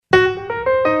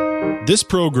This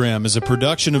program is a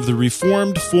production of the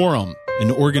Reformed Forum, an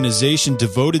organization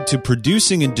devoted to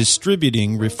producing and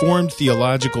distributing Reformed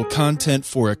theological content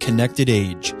for a connected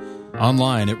age.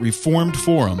 Online at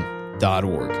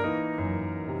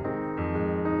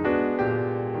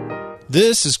reformedforum.org.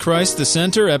 This is Christ the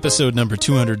Center, episode number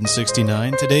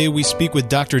 269. Today we speak with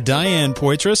Dr. Diane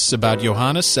Poythress about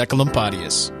Johannes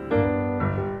Oecolampadius.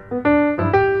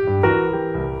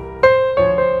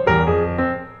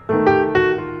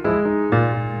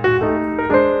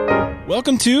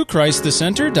 Welcome to Christ the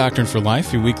Center, Doctrine for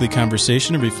Life, your weekly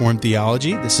conversation of Reformed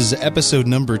theology. This is episode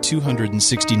number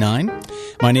 269.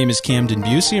 My name is Camden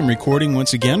Busey. I'm recording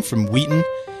once again from Wheaton,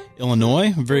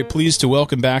 Illinois. I'm very pleased to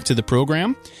welcome back to the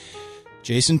program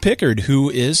Jason Pickard,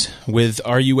 who is with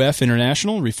RUF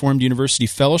International, Reformed University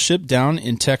Fellowship down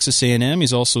in Texas A&M.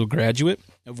 He's also a graduate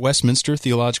of Westminster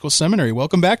Theological Seminary.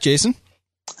 Welcome back, Jason.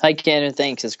 Hi, Camden.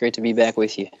 Thanks. It's great to be back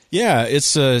with you. Yeah,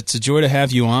 it's a joy to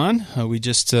have you on. We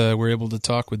just were able to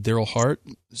talk with Daryl Hart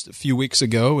just a few weeks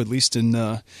ago, at least in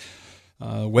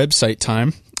website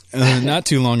time, not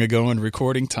too long ago in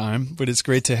recording time, but it's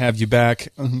great to have you back.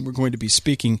 We're going to be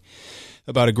speaking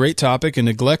about a great topic, a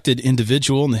neglected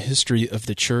individual in the history of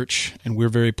the church, and we're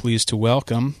very pleased to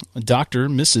welcome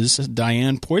Mrs.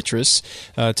 Diane Poythress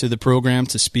to the program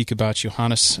to speak about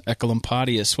Johannes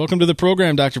Oecolampadius. Welcome to the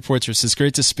program, Dr. Poythress. It's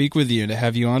great to speak with you and to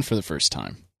have you on for the first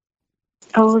time.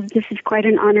 Oh, this is quite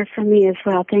an honor for me as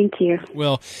well. Thank you.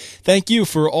 Well, thank you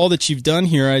for all that you've done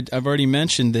here. I've already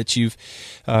mentioned that you've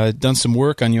done some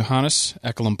work on Johannes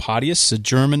Oecolampadius, a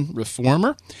German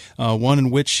reformer, one in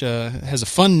which has a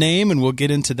fun name, and we'll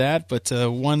get into that, but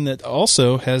one that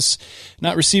also has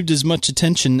not received as much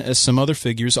attention as some other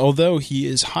figures, although he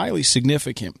is highly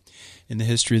significant in the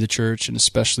history of the church, and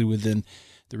especially within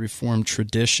the Reformed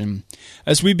tradition.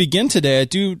 As we begin today, I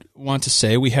do want to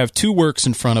say we have two works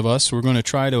in front of us. We're going to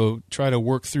try to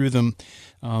work through them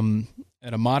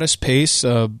at a modest pace,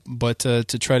 but to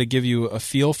try to give you a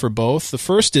feel for both. The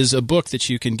first is a book that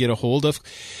you can get a hold of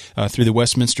through the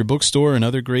Westminster Bookstore and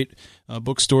other great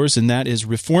bookstores, and that is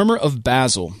Reformer of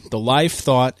Basel, The Life,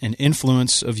 Thought, and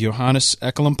Influence of Johannes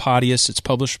Oecolampadius. It's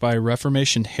published by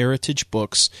Reformation Heritage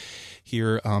Books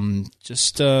here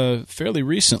just fairly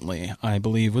recently, I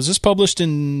believe. Was this published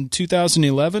in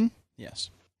 2011? Yes.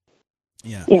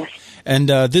 Yeah. Yes. And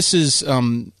this is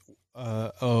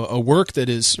a work that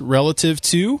is relative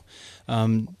to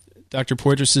Dr.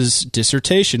 Poythress's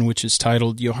dissertation, which is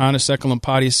titled Johannes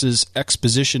Oecolampadius'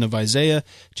 Exposition of Isaiah,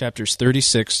 chapters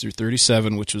 36 through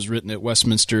 37, which was written at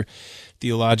Westminster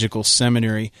Theological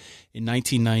Seminary in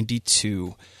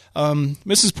 1992.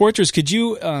 Mrs. Poythress, could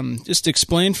you just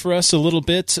explain for us a little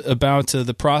bit about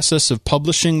the process of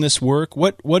publishing this work?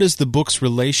 What is the book's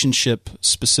relationship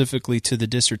specifically to the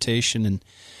dissertation, and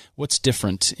what's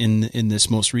different in this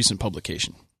most recent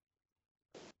publication?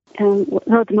 Well,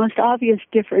 the most obvious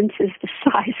difference is the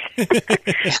size.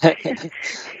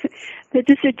 The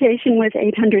dissertation was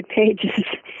 800 pages,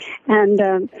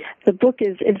 and the book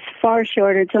is far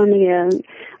shorter. It's only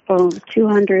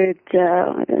 200,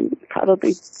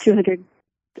 probably 200,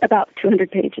 about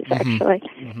 200 pages, actually.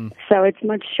 Mm-hmm. So it's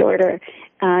much shorter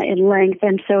in length,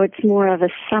 and so it's more of a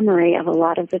summary of a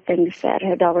lot of the things that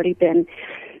had already been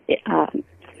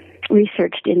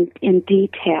researched in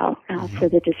detail for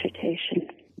the dissertation.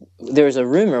 There was a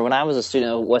rumor when I was a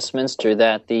student at Westminster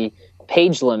that the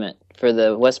page limit for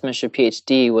the Westminster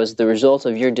PhD was the result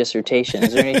of your dissertation.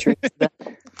 Is there any truth to that?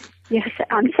 Yes,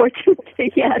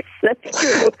 unfortunately, yes, that's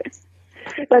true.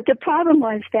 But the problem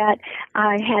was that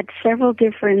I had several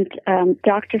different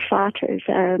Dr. Fathers,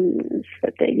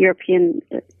 the European,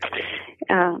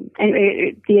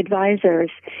 the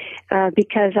advisors,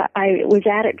 because I was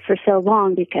at it for so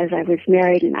long because I was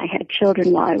married and I had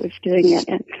children while I was doing it.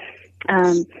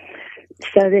 And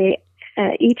so they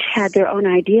each had their own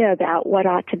idea about what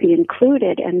ought to be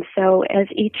included. And so as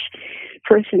each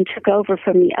person took over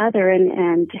from the other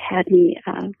and had me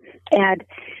add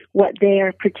what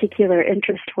their particular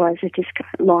interest was, it just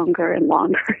got longer and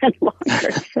longer and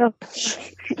longer. So,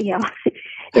 yeah,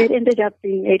 it ended up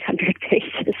being 800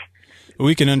 pages.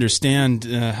 We can understand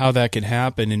how that can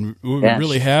happen, and what we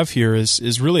really have here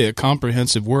is really a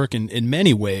comprehensive work in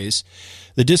many ways.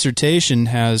 The dissertation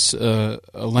has a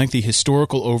lengthy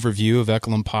historical overview of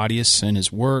Oecolampadius and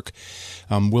his work.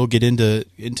 We'll get into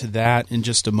that in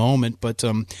just a moment, but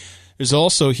there's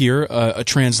also here a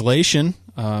translation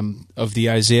of the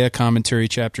Isaiah commentary,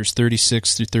 chapters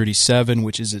 36 through 37,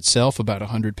 which is itself about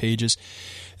 100 pages.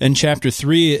 And chapter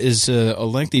 3 is a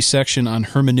lengthy section on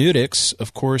hermeneutics,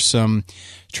 of course,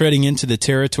 treading into the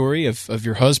territory of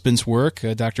your husband's work,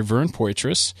 Dr. Diane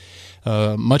Poythress.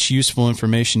 Much useful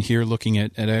information here looking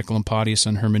at Oecolampadius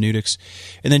on hermeneutics.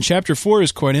 And then chapter 4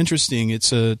 is quite interesting.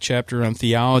 It's a chapter on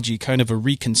theology, kind of a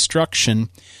reconstruction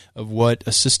of what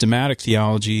a systematic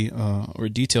theology or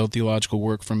detailed theological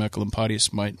work from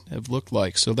Oecolampadius might have looked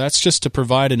like. So that's just to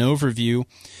provide an overview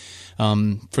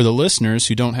for the listeners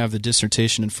who don't have the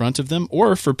dissertation in front of them,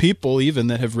 or for people even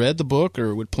that have read the book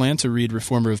or would plan to read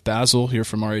Reformer of Basel here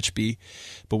from RHB,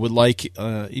 but would like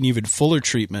an even fuller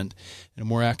treatment and a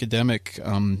more academic,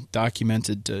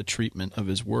 documented treatment of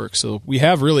his work. So we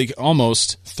have really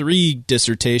almost 3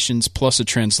 dissertations plus a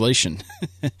translation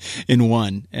in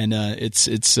one, and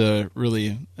it's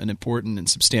really an important and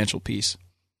substantial piece.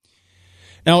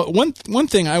 Now, one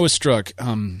thing I was struck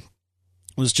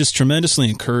was just tremendously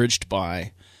encouraged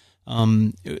by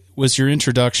was your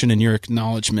introduction and your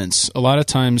acknowledgments. A lot of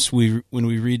times when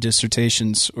we read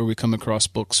dissertations or we come across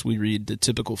books, we read the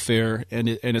typical fare, and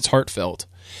it's heartfelt.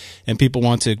 And people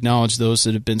want to acknowledge those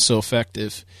that have been so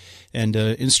effective and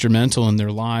instrumental in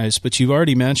their lives. But you've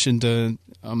already mentioned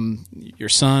your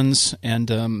sons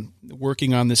and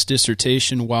working on this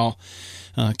dissertation while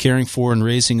caring for and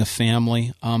raising a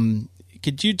family.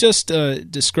 Could you just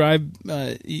describe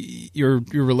your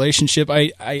relationship?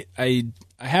 I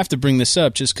have to bring this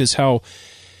up just because how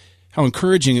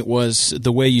encouraging it was,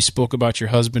 the way you spoke about your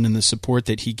husband and the support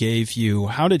that he gave you.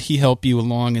 How did he help you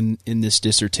along in this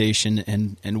dissertation,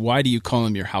 and why do you call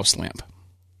him your house lamp?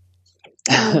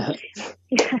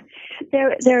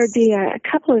 There would be a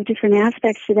couple of different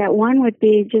aspects to that. One would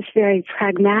be just very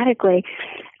pragmatically.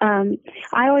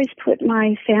 I always put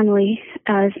my family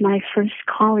as my first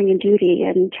calling and duty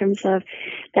in terms of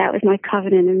that was my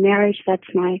covenant in marriage. That's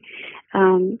my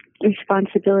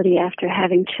responsibility after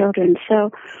having children.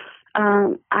 So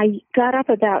I got up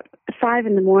about 5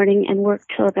 in the morning and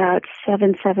worked till about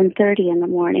 7:30 in the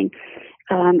morning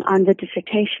on the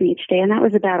dissertation each day, and that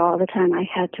was about all the time I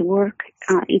had to work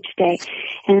each day.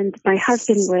 And my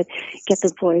husband would get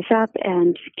the boys up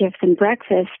and give them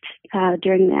breakfast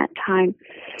during that time,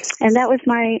 and that was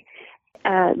my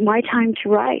time to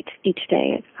write each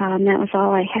day. That was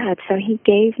all I had, so he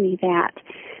gave me that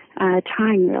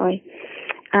time, really.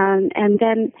 And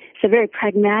then, so very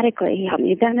pragmatically, he helped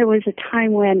me. Then there was a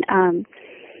time when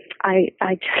I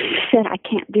said, I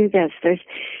can't do this. There's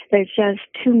just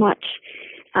too much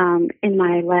in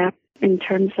my lap in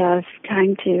terms of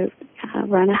trying to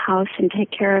run a house and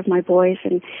take care of my boys,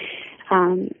 and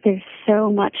there's so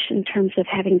much in terms of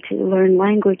having to learn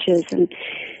languages and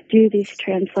do these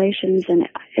translations, and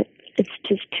it's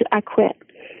just too. I quit.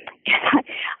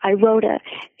 I wrote a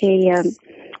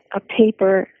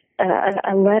paper.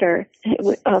 A letter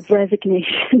of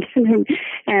resignation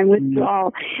and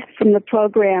withdrawal from the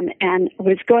program, and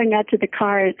was going out to the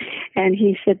car, and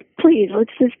he said, please,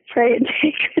 let's just pray and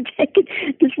take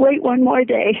it, just wait one more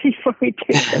day before we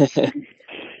do this.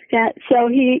 So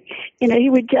he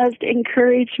would just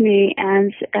encourage me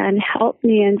and help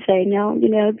me and say, no,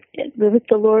 with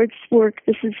the Lord's work,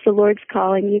 this is the Lord's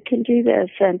calling, you can do this.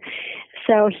 And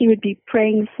so he would be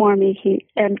praying for me,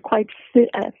 and quite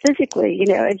physically,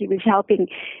 and he was helping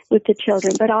with the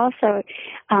children. But also,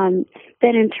 then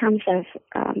in terms of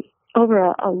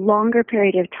over a longer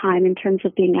period of time, in terms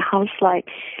of being a houselight,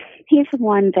 he's the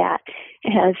one that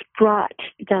has brought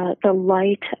the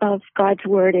light of God's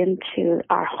Word into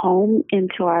our home,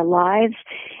 into our lives,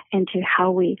 into how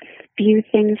we view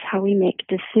things, how we make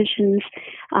decisions,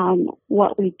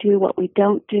 what we do, what we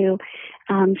don't do.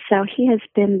 So he has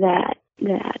been that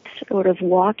sort of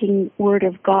walking Word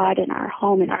of God in our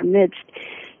home, in our midst,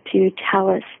 to tell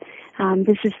us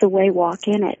this is the way, walk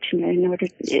in it, in order,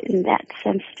 in that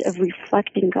sense of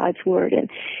reflecting God's Word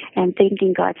and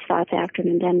thinking God's thoughts after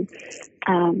Him, and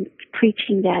then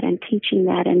preaching that and teaching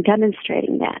that and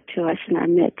demonstrating that to us in our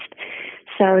midst.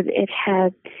 So it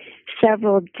had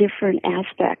several different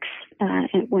aspects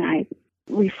when I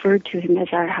referred to him as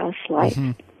our house light.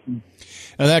 Mm-hmm.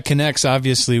 Now that connects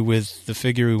obviously with the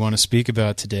figure we want to speak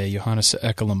about today, Johannes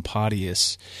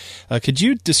Oecolampadius. Could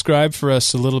you describe for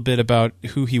us a little bit about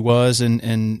who he was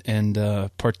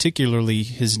and particularly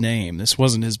his name? This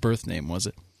wasn't his birth name, was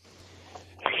it?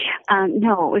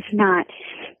 No, it was not.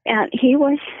 He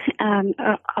was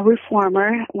a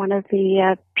reformer, one of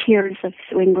the peers of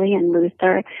Zwingli and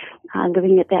Luther,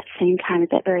 living at that same time,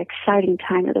 at that very exciting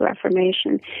time of the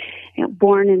Reformation,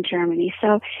 born in Germany.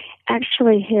 So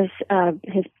actually his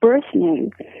birth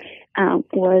name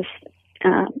was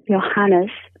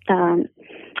Johannes,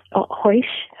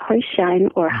 Heuschein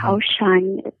or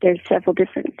Hauschein. There's several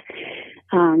different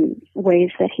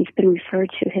ways that he's been referred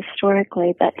to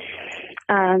historically, but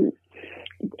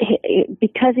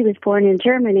because he was born in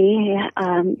Germany,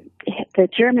 the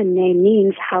German name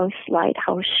means house light,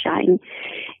 Hauschein,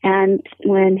 and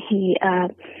when he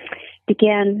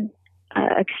began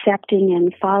accepting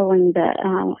and following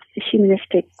the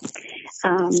humanistic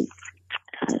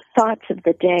thoughts of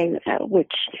the day,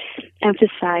 which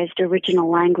emphasized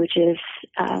original languages,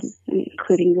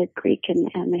 including the Greek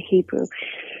and the Hebrew.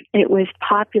 It was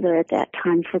popular at that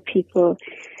time for people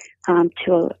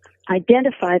to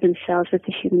identify themselves with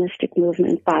the humanistic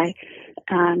movement by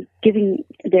giving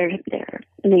their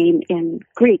name in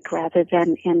Greek rather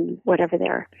than in whatever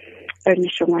their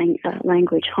initial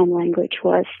language, home language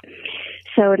was.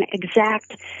 So an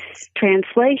exact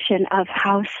translation of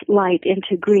house light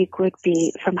into Greek would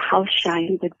be, from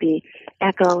Hauschein, would be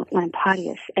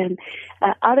Oecolampadius. And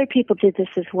other people did this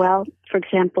as well. For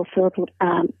example, Philip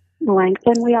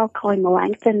Melanchthon, we all call him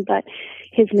Melanchthon, but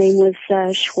his name was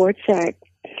Schwarzerd,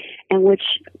 and which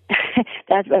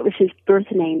that was his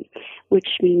birth name, which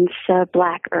means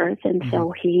black earth, and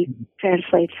so he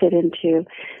translates it into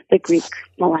the Greek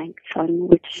Melanchthon,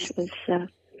 which was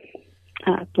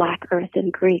black earth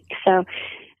in Greek. So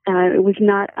it was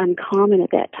not uncommon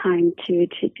at that time to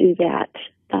do that.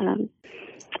 And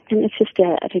it's just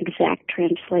an exact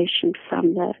translation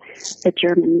from the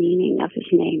German meaning of his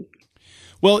name.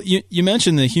 Well, you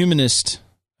mentioned the humanist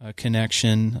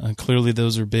connection. Clearly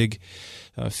those are big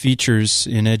features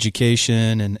in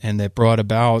education, and that brought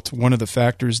about one of the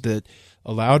factors that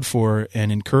allowed for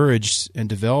and encouraged and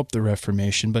developed the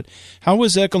Reformation. But how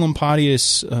was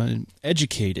Oecolampadius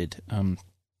educated,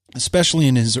 especially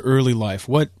in his early life?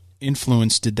 What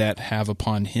influence did that have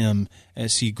upon him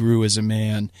as he grew as a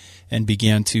man and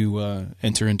began to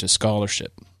enter into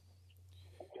scholarship?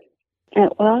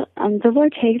 The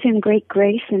Lord takes him great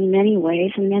grace in many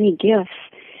ways and many gifts.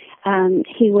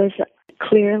 He was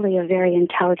clearly a very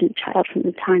intelligent child from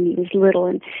the time he was little,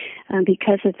 and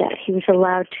because of that, he was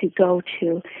allowed to go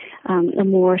to the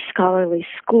more scholarly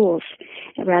schools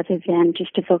rather than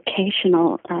just a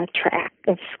vocational track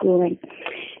of schooling.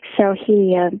 So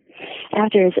he,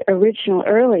 after his original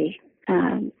early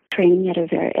training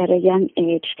at a young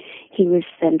age, he was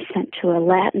then sent to a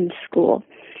Latin school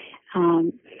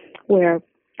where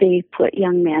they put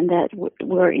young men that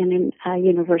were in a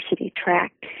university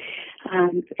track.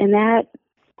 And that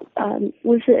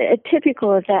was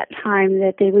typical of that time,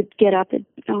 that they would get up at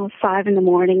 5 in the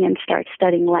morning and start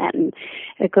studying Latin,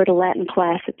 go to Latin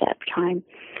class at that time,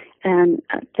 and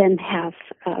then have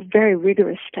very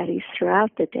rigorous studies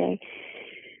throughout the day.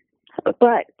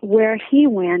 But where he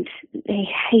went,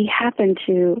 he happened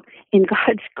to, in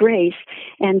God's grace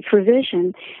and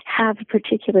provision, have a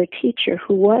particular teacher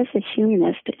who was a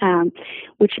humanist,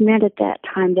 which meant at that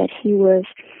time that he was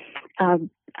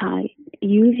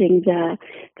using the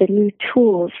new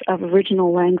tools of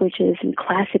original languages and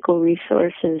classical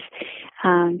resources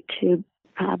to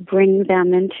bring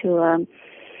them into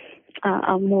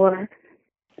a more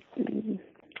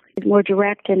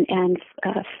direct and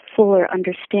fuller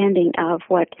understanding of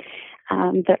what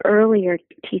the earlier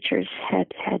teachers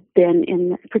had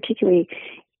been, particularly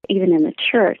even in the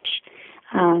church,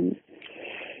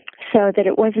 so that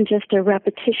it wasn't just a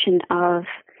repetition of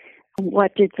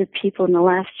what did the people in the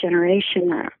last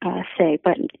generation say,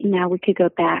 but now we could go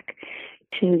back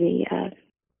to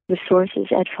the sources.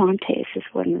 Ad fontes is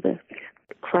one of the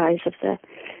cries of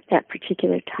that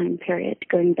particular time period,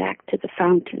 going back to the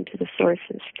fountain, to the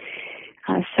sources.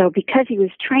 So because he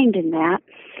was trained in that,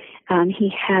 he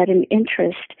had an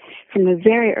interest from a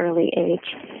very early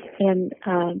age in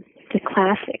the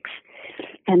classics,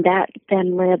 and that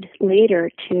then led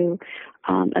later to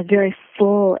a very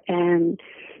full and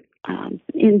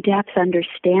in-depth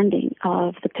understanding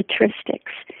of the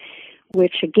patristics,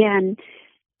 which again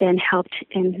then helped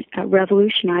in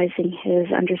revolutionizing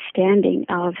his understanding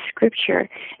of Scripture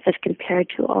as compared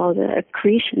to all the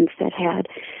accretions that had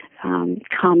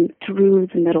come through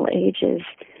the Middle Ages.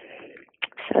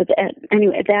 So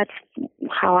anyway, that's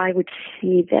how I would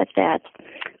see that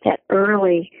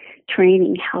early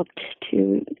training helped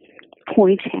to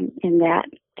point him in that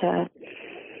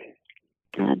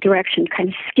direction, kind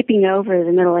of skipping over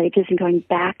the Middle Ages and going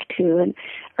back to an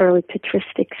early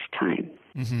patristics time.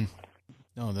 Mm-hmm.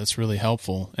 No, that's really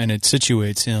helpful, and it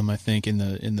situates him, I think, in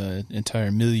the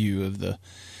entire milieu of the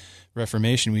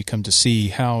Reformation. We come to see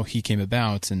how he came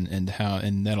about, and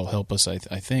that'll help us, I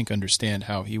think, understand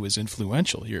how he was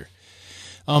influential here.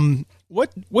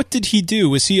 What did he do?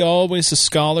 Was he always a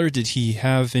scholar? Did he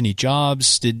have any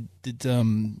jobs? Did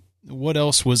what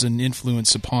else was an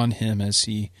influence upon him as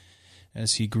he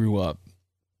grew up?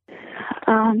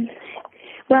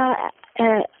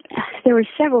 There were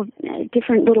several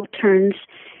different little turns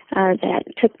that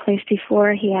took place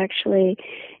before he actually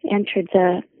entered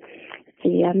the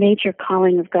major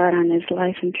calling of God on his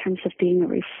life in terms of being a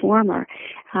reformer.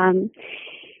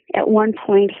 At one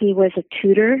point, he was a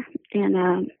tutor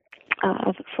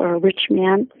for a rich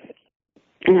man,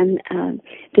 and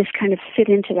this kind of fit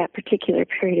into that particular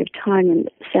period of time in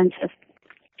the sense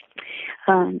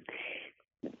of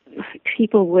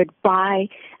people would buy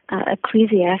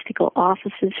ecclesiastical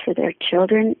offices for their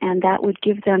children, and that would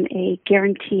give them a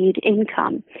guaranteed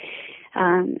income.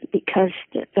 Because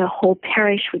the whole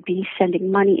parish would be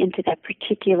sending money into that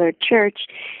particular church,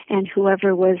 and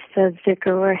whoever was the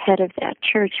vicar or head of that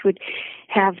church would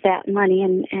have that money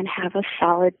and have a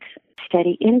solid,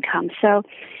 steady income. So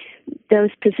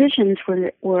those positions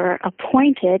were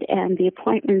appointed, and the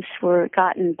appointments were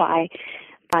gotten by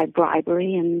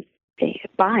bribery and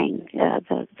buying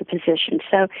the position.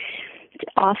 So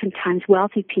oftentimes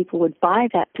wealthy people would buy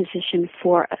that position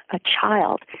for a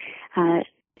child,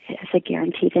 as a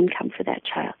guaranteed income for that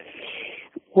child.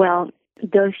 Well,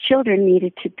 those children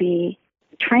needed to be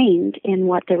trained in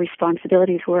what their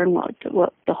responsibilities were and what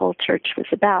the whole church was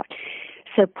about.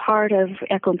 So part of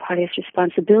Oecolampadius'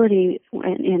 responsibility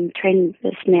in training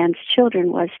this man's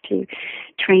children was to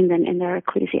train them in their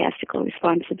ecclesiastical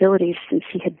responsibilities, since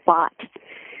he had bought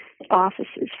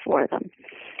offices for them.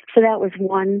 So that was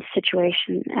one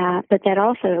situation, but that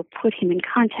also put him in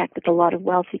contact with a lot of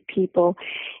wealthy people,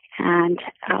 and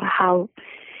how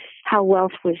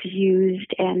wealth was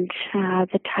used, and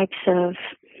the types of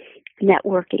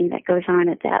networking that goes on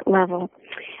at that level.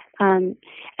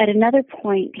 At another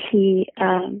point, he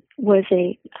was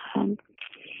a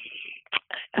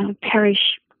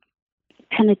parish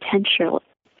penitential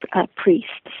priest,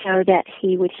 so that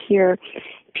he would hear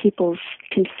people's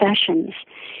confessions.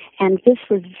 And this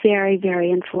was very,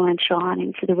 very influential on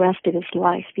him for the rest of his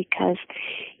life, because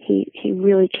he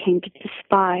really came to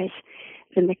despise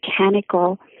the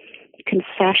mechanical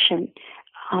confession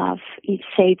of, you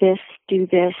say this, do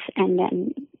this, and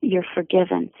then you're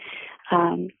forgiven,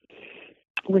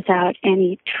 without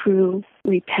any true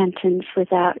repentance,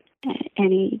 without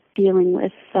any dealing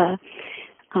with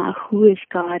who is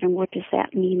God and what does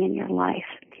that mean in your life.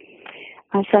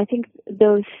 So I think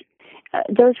those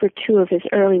were two of his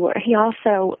early work. He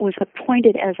also was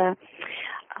appointed as a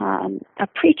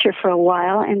preacher for a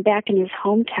while, and back in his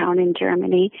hometown in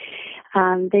Germany,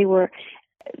 they were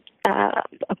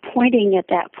appointing at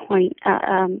that point,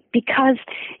 because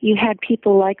you had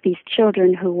people like these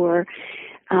children who were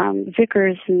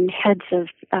vicars and heads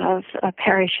of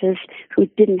parishes who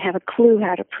didn't have a clue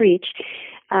how to preach.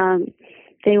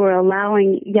 They were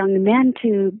allowing young men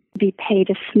to be paid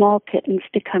a small pittance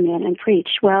to come in and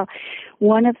preach. Well,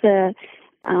 one of the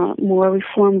more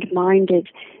reformed-minded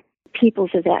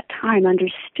peoples of that time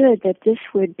understood that this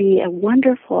would be a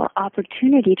wonderful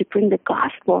opportunity to bring the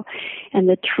gospel and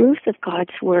the truth of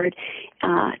God's word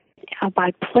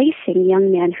by placing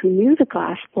young men who knew the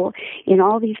gospel in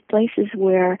all these places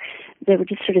where they were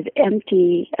just sort of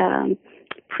empty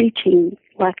preaching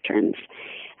lecterns.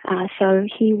 So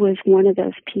he was one of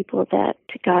those people that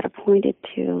got appointed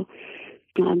to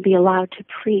be allowed to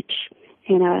preach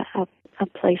in a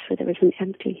place where there was an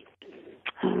empty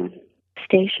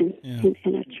station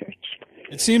in a church.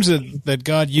 It seems that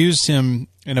God used him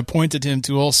and appointed him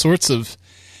to all sorts of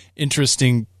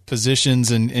interesting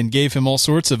positions and gave him all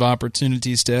sorts of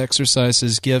opportunities to exercise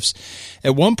his gifts.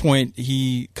 At one point,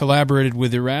 he collaborated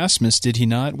with Erasmus, did he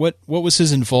not? What was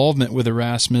his involvement with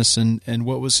Erasmus, and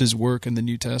what was his work in the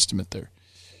New Testament there?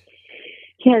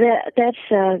 Yeah, that's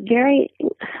very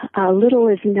little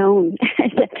is known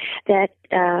that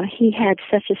he had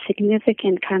such a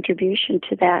significant contribution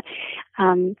to that.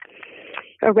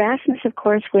 Erasmus, of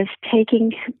course, was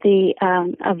taking the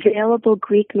available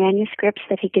Greek manuscripts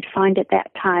that he could find at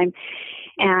that time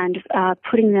and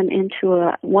putting them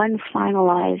into one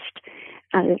finalized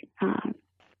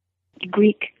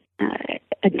Greek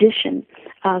edition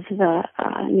of the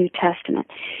New Testament.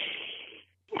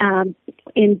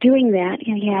 In doing that,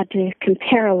 he had to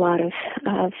compare a lot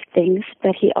of things,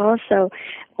 but he also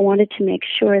wanted to make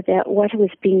sure that what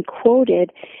was being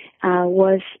quoted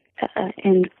was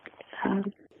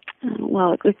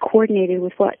it coordinated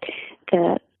with what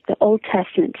the Old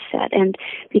Testament said. And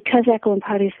because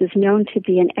Oecolampadius was known to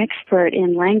be an expert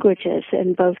in languages,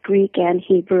 in both Greek and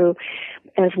Hebrew,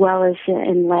 as well as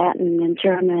in Latin and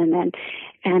German,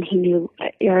 and he knew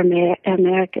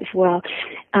Aramaic as well,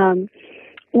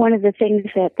 one of the things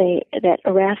that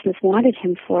Erasmus wanted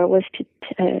him for was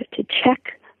to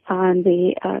check on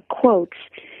the quotes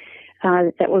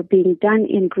that were being done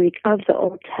in Greek of the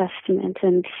Old Testament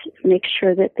and make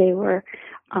sure that they were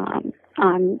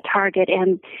on target.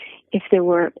 And if there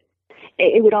were,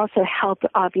 it would also help,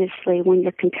 obviously, when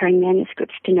you're comparing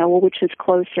manuscripts to know which is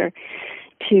closer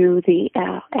to the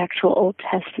actual Old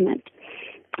Testament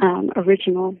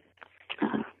original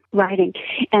writing.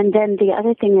 And then the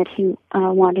other thing that he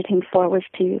wanted him for was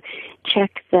to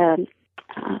check the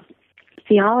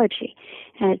theology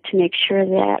to make sure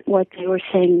that what they were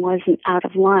saying wasn't out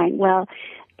of line. Well,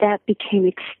 that became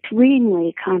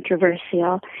extremely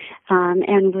controversial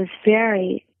and was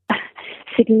very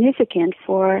significant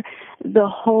for the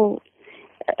whole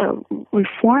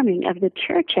reforming of the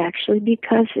church, actually,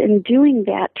 because in doing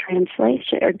that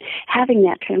translation, or having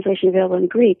that translation available in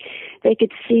Greek, they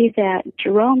could see that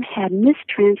Jerome had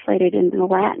mistranslated in the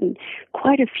Latin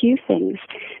quite a few things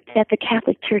that the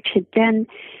Catholic Church had then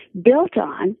built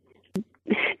on,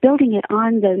 building it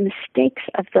on the mistakes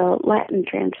of the Latin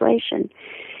translation.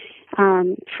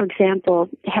 For example,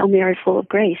 Hail Mary, full of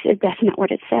grace, that's not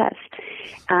what it says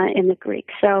in the Greek.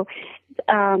 So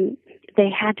they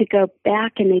had to go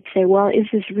back and they'd say, well, is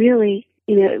this really,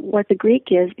 what the Greek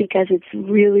is? Because it's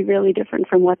really, really different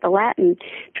from what the Latin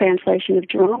translation of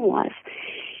Jerome was.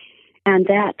 And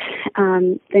that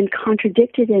then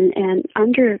contradicted and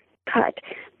undercut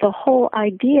the whole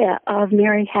idea of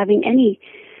Mary having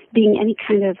being any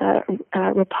kind of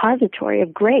a repository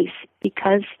of grace,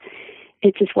 because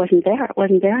it just wasn't there. It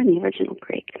wasn't there in the original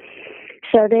Greek.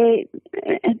 So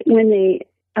when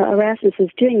Erasmus was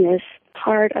doing this,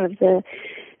 part of the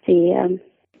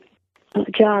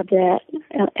job that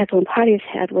Oecolampadius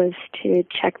had was to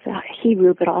check the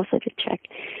Hebrew, but also to check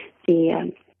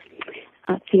the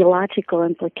theological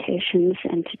implications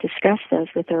and to discuss those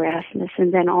with Erasmus.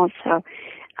 And then also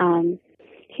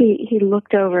he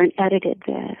looked over and edited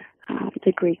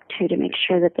the Greek too, to make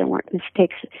sure that there weren't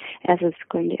mistakes as it's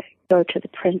going to go to the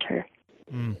printer.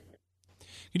 Mm.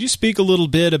 Could you speak a little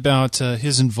bit about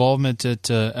his involvement at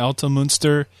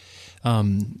Altomünster,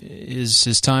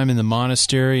 his time in the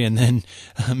monastery, and then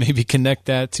maybe connect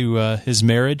that to his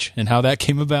marriage and how that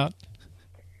came about?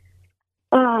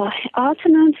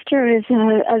 Altomünster is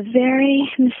a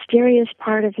very mysterious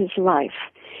part of his life.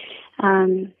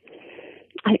 I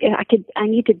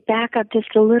need to back up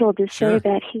just a little to say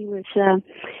that he was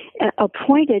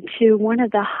appointed to one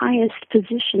of the highest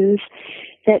positions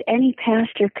that any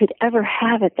pastor could ever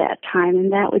have at that time,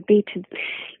 and that would be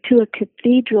to a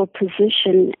cathedral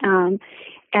position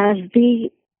as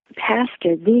the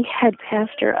pastor, the head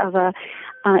pastor of a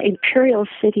imperial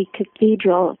city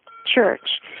cathedral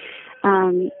church.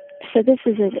 So this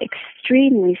is an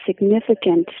extremely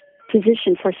significant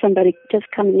position for somebody just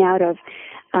coming out of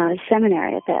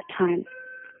seminary at that time.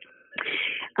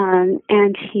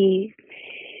 And he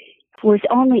was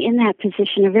only in that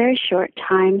position a very short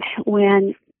time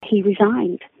when he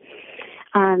resigned.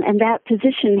 And that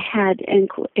position had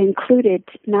included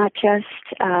not just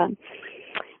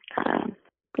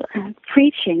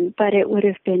preaching, but it would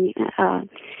have been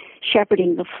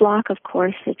shepherding the flock, of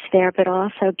course, that's there, but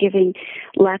also giving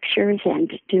lectures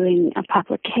and doing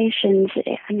publications.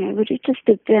 It would just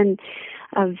have been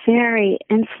a very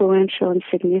influential and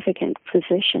significant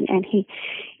position. And he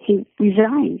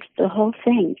resigned the whole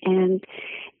thing and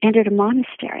entered a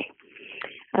monastery.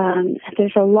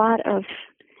 There's a lot of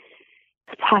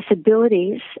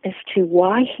possibilities as to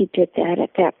why he did that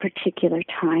at that particular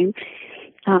time.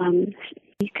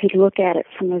 You could look at it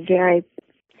from a very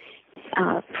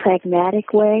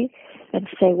pragmatic way and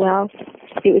say, well,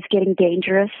 it was getting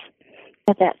dangerous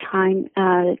at that time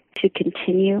to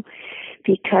continue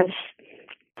because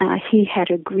he had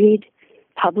agreed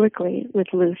publicly with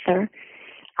Luther,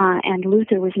 and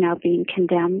Luther was now being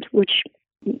condemned, which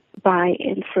by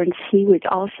inference he would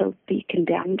also be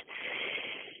condemned.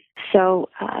 So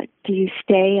do you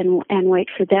stay and wait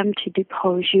for them to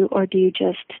depose you, or do you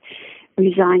just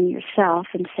resign yourself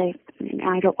and say,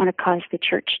 I don't want to cause the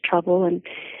church trouble, and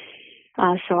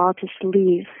so I'll just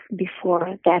leave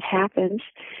before that happens?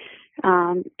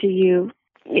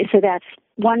 So that's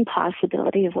one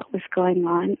possibility of what was going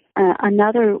on.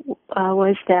 Another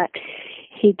was that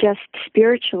he just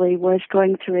spiritually was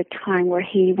going through a time where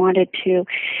he wanted to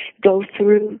go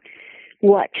through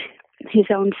what his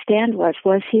own stand was.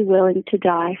 Was he willing to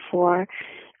die for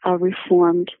a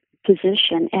reformed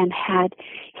position? And had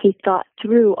he thought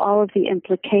through all of the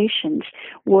implications?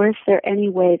 Was there any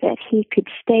way that he could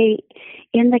stay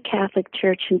in the Catholic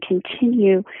Church and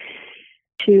continue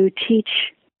to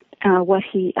teach what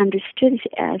he understood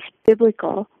as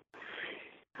biblical,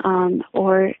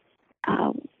 or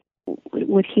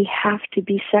would he have to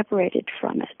be separated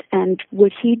from it? And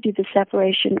would he do the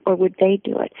separation, or would they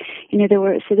do it? There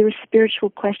were spiritual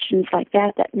questions like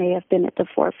that may have been at the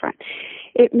forefront.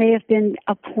 It may have been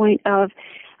a point of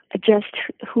just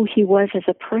who he was as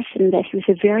a person, that he was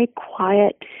a very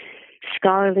quiet,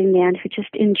 scholarly man who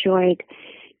just enjoyed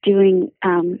doing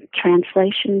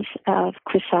translations of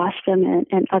Chrysostom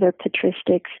and other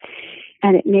patristics.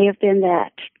 And it may have been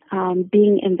that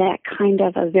being in that kind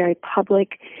of a very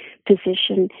public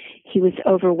position, he was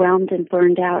overwhelmed and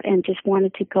burned out and just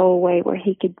wanted to go away where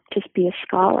he could just be a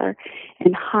scholar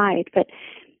and hide. But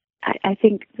I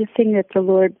think the thing that the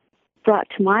Lord brought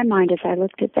to my mind as I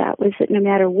looked at that was that no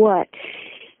matter what,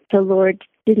 the Lord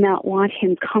did not want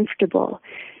him comfortable,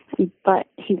 but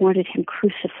he wanted him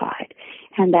crucified.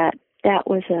 And that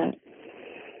was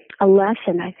a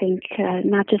lesson, I think,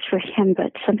 not just for him,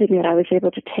 but something that I was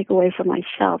able to take away for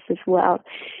myself as well,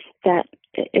 that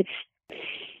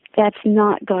that's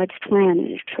not God's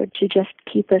plan, to just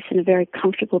keep us in a very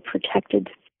comfortable, protected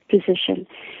position,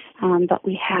 but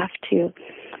we have to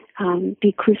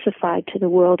be crucified to the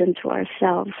world and to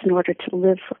ourselves in order to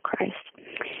live for Christ.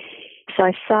 So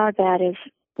I saw that as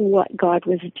what God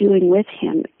was doing with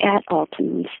him at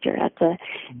Altenmünster, at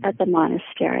the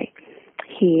monastery.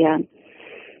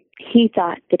 He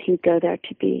thought that he would go there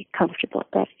to be comfortable,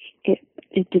 but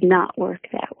it did not work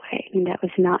that way. I mean, that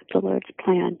was not the Lord's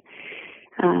plan.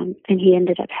 And he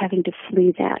ended up having to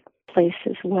flee that place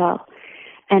as well.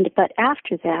 But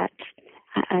after that,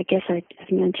 I guess I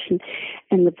mentioned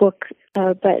in the book,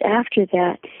 but after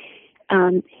that,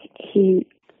 he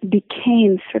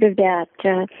became sort of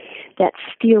that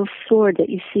steel sword that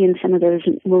you see in some of those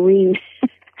marine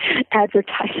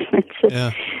advertisements.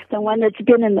 Yeah. The one that's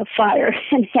been in the fire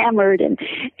and hammered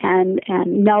and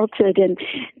melted, and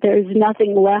there's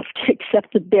nothing left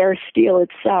except the bare steel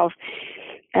itself.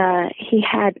 When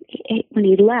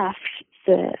he left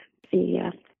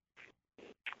the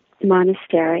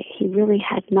monastery, he really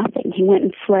had nothing. He went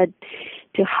and fled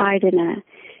to hide in a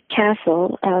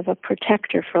castle of a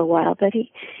protector for a while, but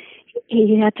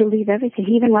he had to leave everything.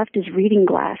 He even left his reading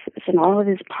glasses and all of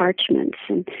his parchments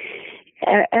and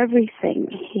everything.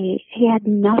 He had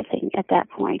nothing at that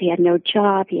point. He had no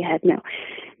job. He had no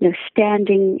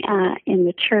standing in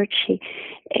the church.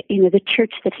 The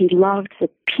church that he loved, the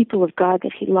people of God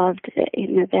that he loved,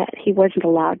 that he wasn't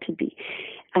allowed to be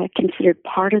considered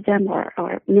part of them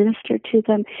or minister to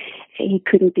them. He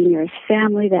couldn't be near his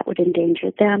family. That would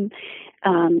endanger them.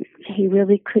 He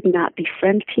really could not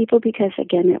befriend people because,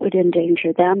 again, it would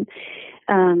endanger them.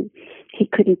 He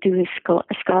couldn't do his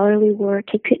scholarly work.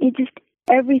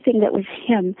 Everything that was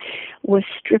him was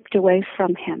stripped away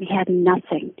from him. He had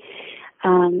nothing.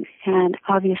 And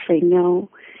obviously no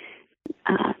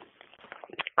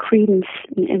credence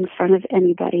in front of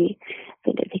anybody.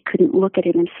 They couldn't look at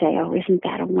him and say, "Oh, isn't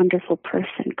that a wonderful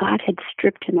person?" God had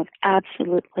stripped him of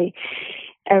absolutely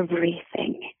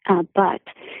everything. But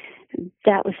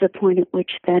that was the point at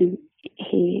which then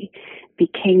he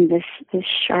became this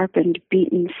sharpened,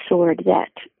 beaten sword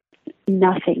that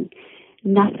nothing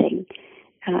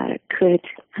could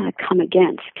come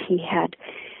against. He had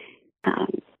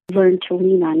learned to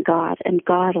lean on God and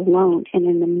God alone. And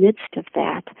in the midst of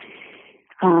that,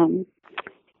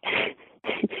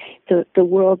 the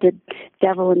world, the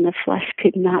devil in the flesh,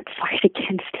 could not fight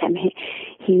against him.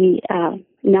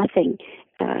 Nothing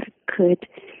could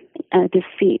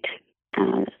defeat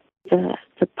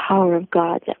the power of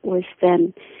God that was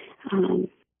then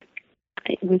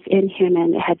within him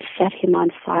and had set him on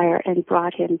fire and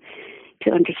brought him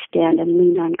to understand and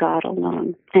lean on God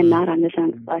alone and not on his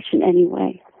own flesh in any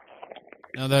way.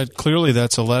 Now,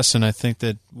 that's a lesson I think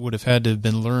that would have had to have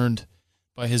been learned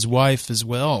by his wife as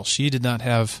well. She did not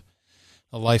have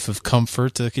a life of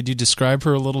comfort. Could you describe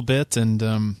her a little bit and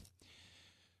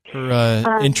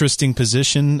her interesting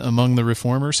position among the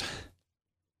reformers?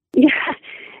 Yeah.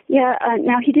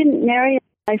 Now, he didn't marry his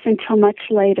wife until much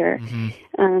later,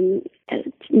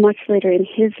 much later in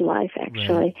his life,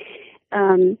 actually.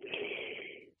 Right.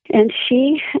 And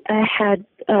she had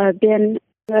been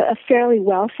a fairly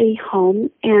wealthy home,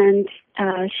 and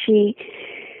she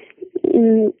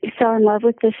fell in love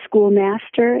with the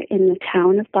schoolmaster in the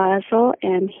town of Basel,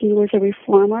 and he was a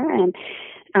reformer and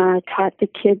taught the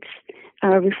kids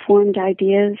Reformed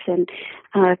ideas and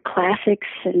classics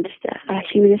and a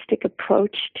humanistic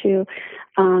approach to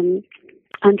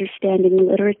understanding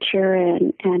literature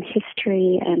and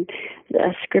history and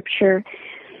scripture.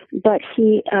 But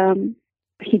he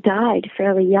died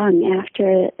fairly young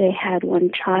after they had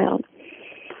one child.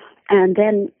 And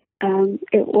then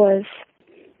it was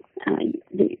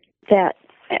that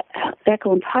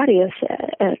Oecolampadius,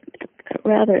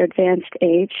 rather advanced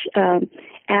age,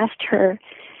 asked her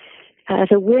as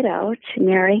a widow to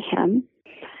marry him.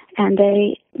 And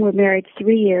they were married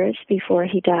 3 years before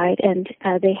he died, and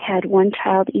they had one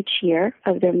child each year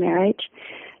of their marriage.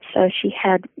 So she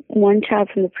had one child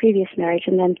from the previous marriage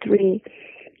and then 3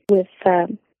 with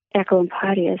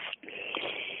Oecolampadius.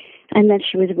 And then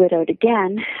she was widowed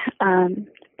again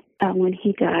when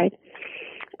he died.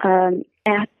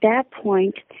 At that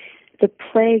point, the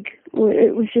plague,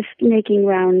 it was just making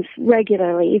rounds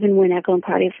regularly, even when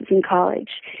Oecolampadius was in college.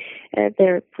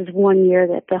 There was 1 year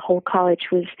that the whole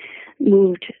college was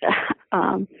moved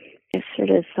sort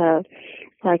of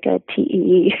like a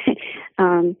TEE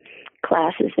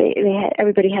classes. They had,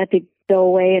 everybody had to go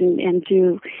away and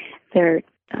do their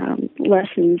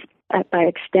lessons by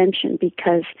extension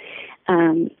because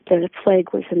the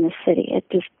plague was in the city. It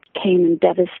just came and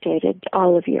devastated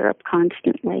all of Europe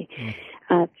constantly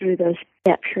through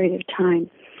that period of time.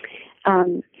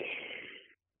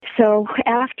 So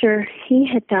after he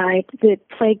had died, the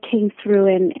plague came through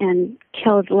and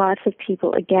killed lots of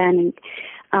people again,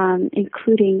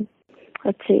 including,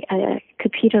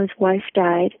 Capito's wife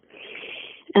died,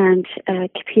 and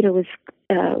Capito was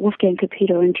Wolfgang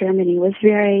Capito in Germany was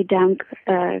very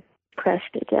downcrest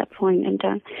at that point, and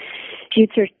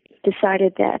Bucer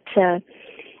decided that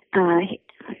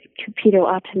Capito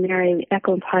ought to marry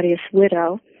Oecolampadius'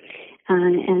 widow.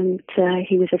 And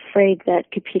he was afraid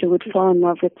that Capito would fall in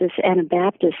love with this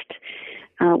Anabaptist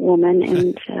woman,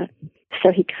 and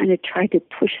so he kind of tried to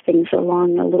push things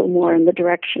along a little more in the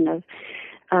direction of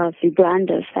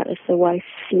Vibrandus. That was the wife's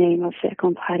name of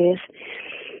Oecolampadius.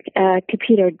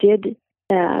 Capito did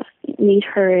meet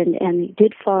her and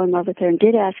did fall in love with her and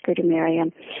did ask her to marry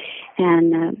him,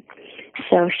 and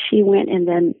so she went and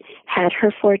then had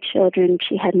her 4 children.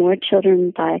 She had more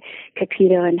children by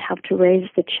Capito and helped to raise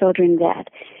the children that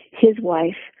his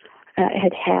wife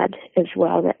had as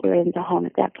well that were in the home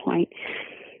at that point.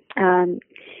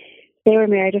 They were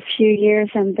married a few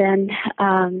years, and then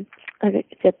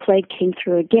the plague came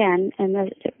through again, and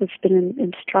it was been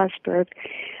in Strasbourg.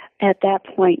 At that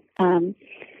point,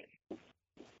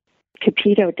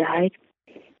 Capito died.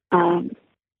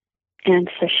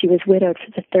 And so she was widowed for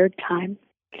the 3rd time.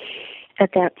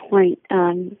 At that point,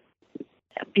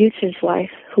 Bucer's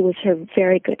wife, who was her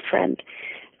very good friend,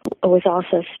 was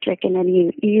also stricken. And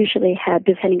you usually had,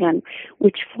 depending on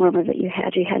which form of it you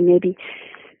had maybe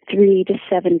 3 to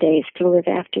 7 days to live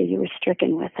after you were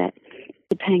stricken with it,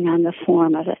 depending on the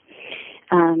form of it.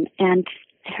 And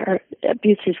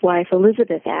Bucer's wife,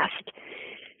 Elizabeth, asked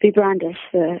Vibrandus,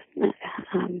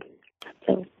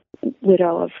 the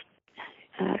widow of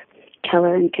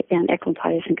Keller and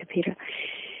Oecolampadius and Capito,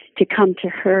 to come to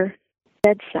her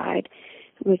bedside,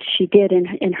 which she did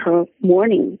in her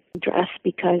mourning dress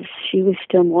because she was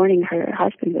still mourning her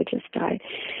husband who had just died.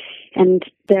 And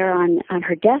there on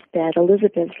her deathbed,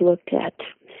 Elizabeth looked at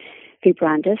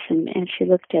Vibrandus and she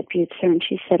looked at Bucer and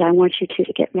she said, "I want you two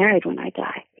to get married when I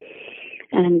die."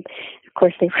 And of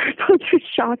course they were both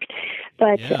shocked.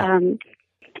 But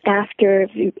after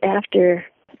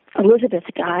Elizabeth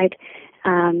died,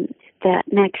 that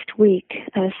next week,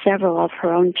 several of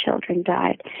her own children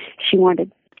died. She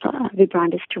wanted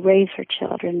Vibrandus to raise her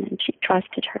children, and she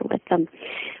trusted her with them.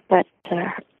 But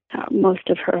most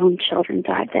of her own children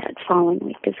died that following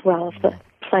week as well of the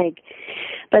plague.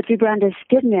 But Vibrandus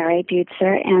did marry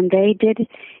Bucer, and they did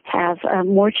have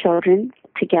more children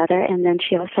together, and then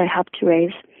she also helped to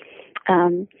raise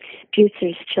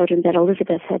Bucer's children that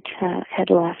Elizabeth had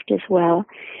left as well.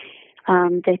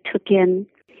 They took in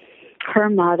her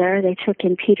mother. They took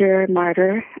in Peter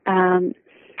Martyr, and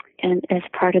as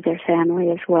part of their family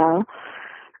as well.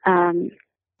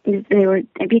 They were,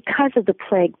 because of the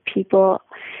plague, people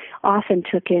often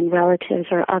took in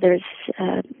relatives or others.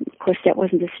 Of course, that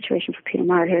wasn't the situation for Peter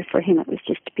Martyr. For him, it was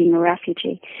just being a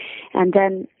refugee. And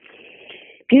then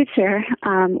Bucer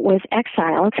was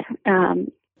exiled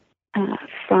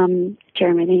from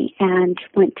Germany and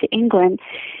went to England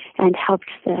and helped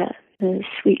the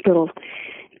sweet little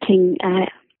King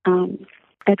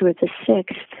Edward VI,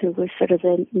 who was sort of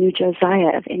the new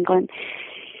Josiah of England,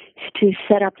 to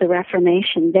set up the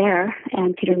Reformation there,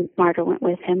 and Peter Martyr went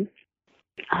with him.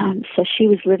 So she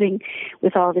was living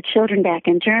with all the children back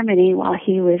in Germany while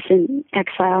he was in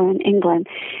exile in England.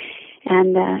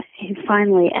 And he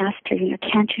finally asked her,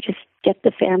 can't you just get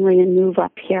the family and move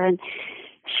up here? And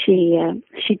she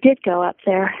did go up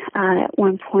there at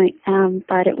one point,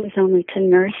 but it was only to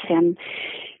nurse him,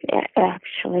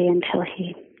 actually, until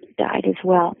he died as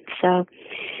well. So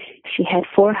she had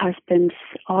 4 husbands,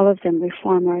 all of them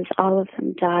reformers, all of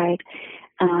them died.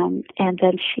 And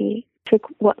then she took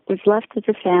what was left of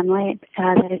the family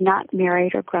that had not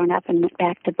married or grown up and went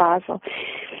back to Basel.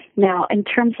 Now, in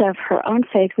terms of her own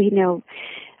faith, we know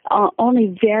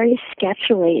only very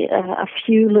sketchily a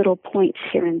few little points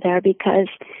here and there because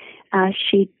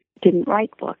she didn't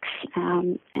write books.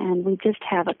 And we just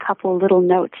have a couple little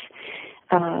notes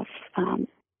of,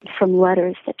 from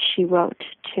letters that she wrote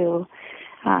to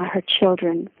her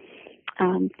children.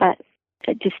 But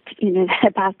just,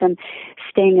 about them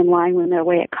staying in line when they're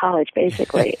away at college,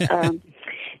 basically.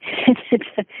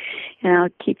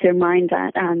 Keep their minds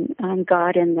on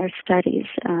God and their studies,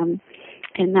 and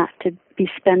not to be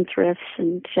spendthrifts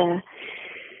and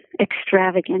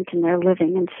extravagant in their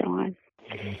living and so on.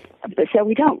 Mm-hmm. But so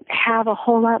we don't have a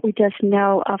whole lot. We just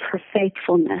know of her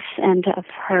faithfulness and of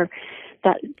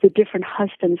the different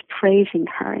husbands praising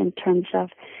her in terms of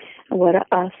what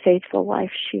a faithful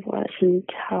wife she was and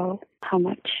how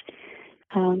much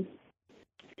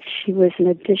she was an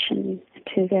addition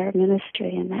to their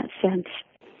ministry in that sense.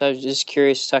 I was just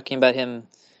curious, talking about him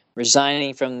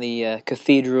resigning from the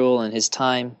cathedral and his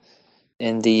time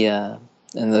in the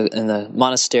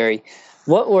monastery.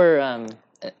 What were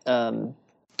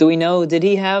do we know? Did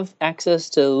he have access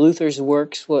to Luther's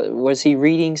works? Was he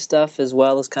reading stuff as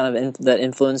well as kind of that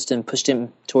influenced and pushed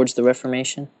him towards the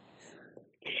Reformation?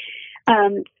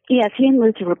 Yes, he and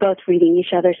Luther were both reading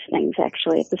each other's things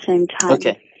actually at the same time.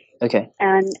 Okay.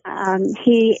 And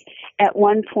he, at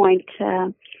one point,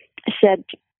 said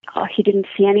he didn't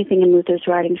see anything in Luther's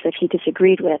writings that he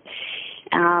disagreed with,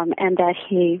 and that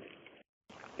he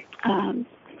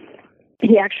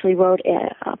actually wrote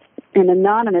an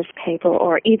anonymous paper,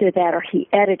 or either that or he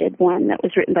edited one that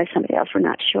was written by somebody else, we're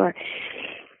not sure,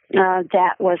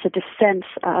 that was a defense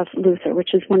of Luther,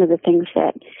 which is one of the things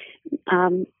that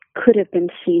could have been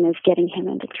seen as getting him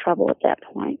into trouble at that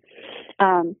point.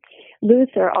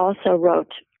 Luther also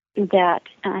wrote that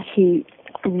he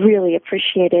really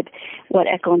appreciated what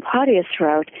Oecolampadius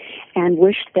wrote and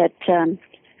wished that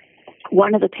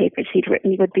one of the papers he'd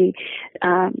written would be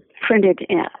printed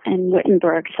in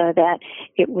Wittenberg so that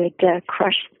it would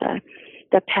crush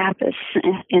the papists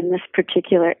in this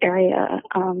particular area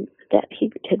that he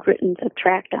had written the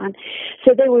tract on.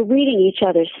 So they were reading each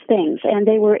other's things, and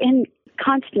they were in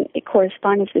constant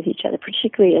correspondence with each other,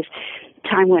 particularly as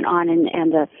time went on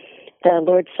and the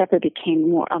Lord's Supper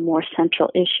became a more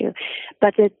central issue.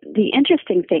 But the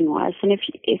interesting thing was, and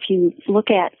if you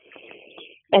look at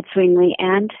Zwingli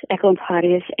and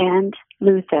Oecolampadius and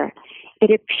Luther, it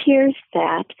appears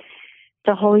that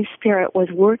the Holy Spirit was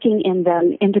working in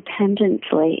them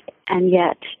independently and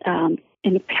yet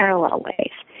in parallel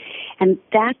ways. And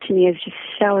that to me is just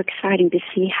so exciting to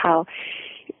see how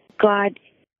God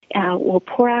will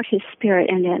pour out His Spirit,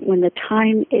 and that when the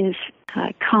time is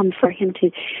come for Him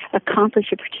to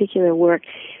accomplish a particular work,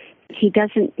 He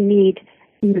doesn't need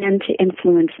men to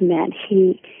influence men.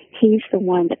 He's the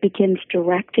one that begins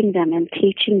directing them and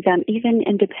teaching them, even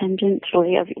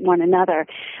independently of one another,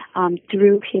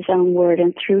 through His own Word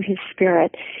and through His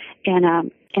Spirit in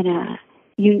a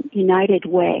united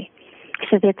way,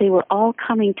 so that they were all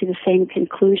coming to the same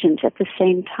conclusions at the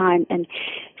same time and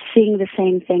seeing the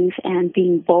same things and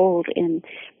being bold in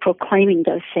proclaiming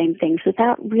those same things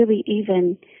without really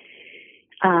even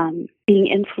being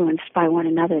influenced by one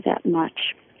another that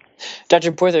much.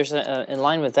 Dr. Poythress, in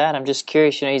line with that, I'm just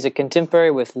curious, he's a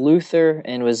contemporary with Luther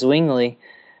and with Zwingli,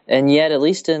 and yet, at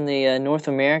least in the North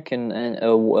American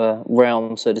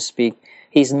realm, so to speak,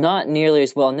 he's not nearly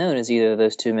as well known as either of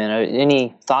those two men.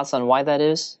 Any thoughts on why that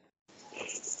is?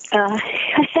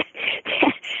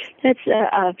 That's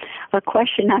a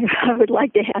question I would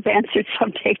like to have answered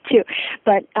someday too.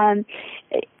 But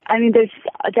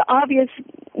there's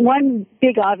one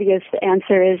big obvious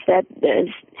answer is that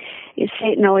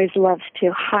Satan always loves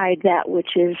to hide that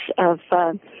which is of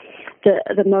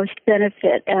the most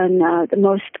benefit and the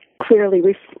most clearly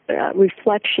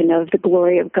reflection of the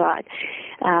glory of God.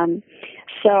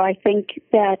 So I think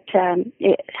that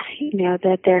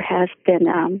that there has been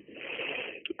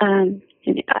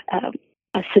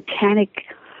a satanic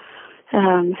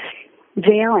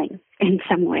veiling in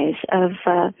some ways of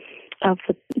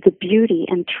the beauty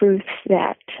and truth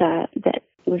that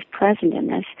was present in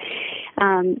this.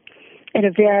 In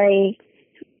a very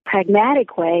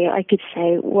pragmatic way, I could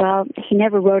say, well, he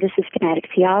never wrote a systematic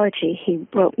theology. He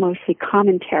wrote mostly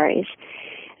commentaries.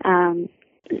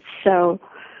 So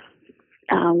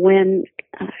when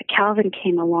Calvin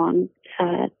came along,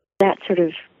 that sort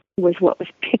of was what was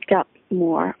picked up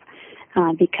more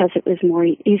because it was more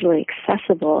easily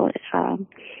accessible.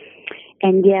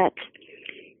 And yet,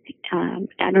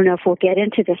 I don't know if we'll get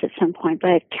into this at some point,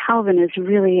 but Calvin is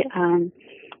really a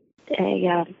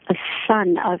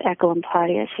son of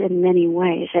Oecolampadius in many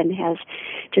ways and has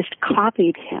just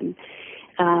copied him,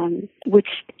 which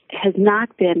has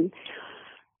not been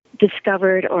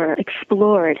discovered or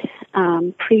explored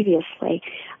previously.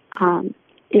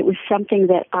 It was something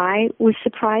that I was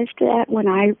surprised at when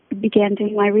I began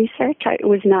doing my research. It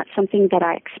was not something that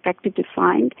I expected to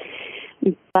find,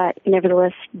 but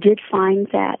nevertheless did find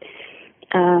that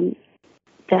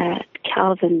that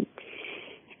Calvin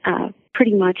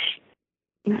pretty much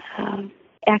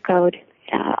echoed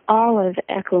all of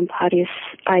Oecolampadius'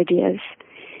 ideas,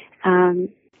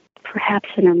 perhaps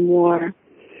in a more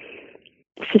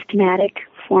systematic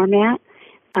format.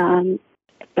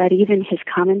 But even his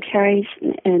commentaries,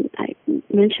 and I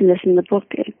mentioned this in the book,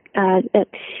 that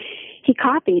he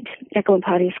copied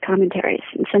Oecolampadius' commentaries,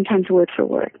 and sometimes word for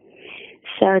word,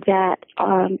 so that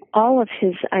all of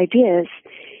his ideas,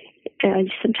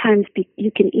 sometimes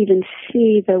you can even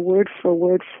see the word for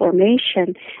word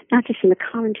formation, not just in the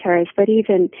commentaries, but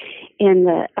even in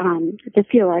the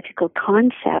theological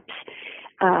concepts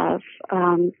of,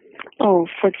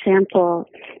 for example,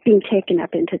 being taken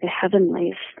up into the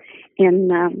heavenlies in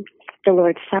the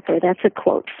Lord's Supper. That's a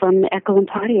quote from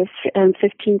Oecolampadius in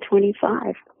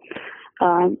 1525.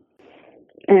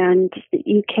 And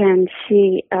you can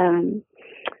see,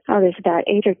 there's about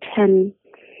 8 or 10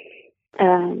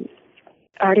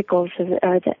 articles of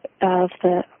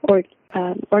the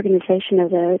organization of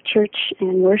the church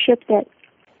and worship that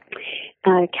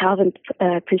Calvin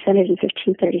presented in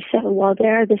 1537. Well,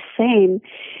 they're the same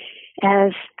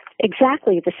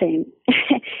exactly the same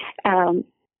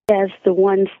as the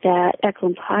ones that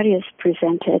Oecolampadius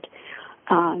presented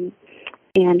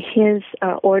in his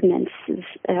ordinances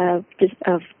of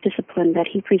discipline that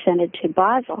he presented to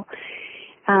Basel.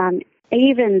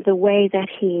 Even the way that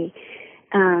he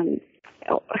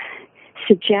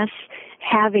suggests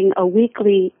having a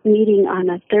weekly meeting on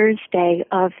a Thursday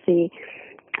of the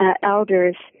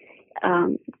elders.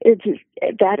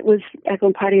 That was,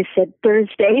 Oecolampadius said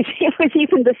Thursdays. It was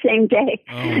even the same day.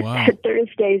 Oh, wow.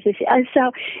 Thursdays.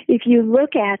 So if you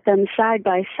look at them side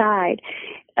by side,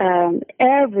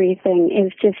 everything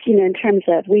is just, in terms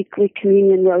of weekly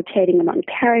communion rotating among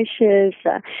parishes,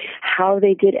 how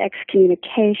they did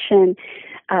excommunication,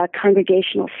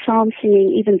 congregational psalm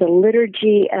singing, even the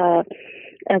liturgy,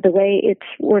 the way it's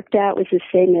worked out was the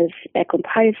same as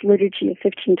Oecolampadius' liturgy of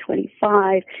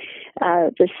 1525,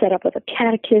 the setup of a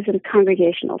catechism,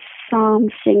 congregational psalm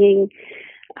singing,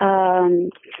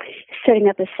 setting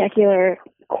up a secular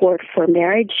court for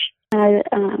marriage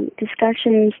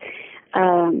discussions,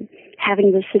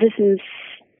 having the citizens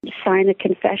sign a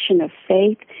confession of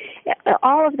faith.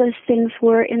 All of those things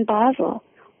were in Basel.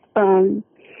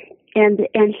 And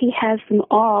he has them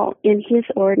all in his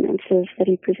ordinances that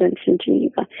he presents in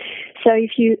Geneva. So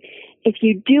if you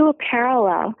do a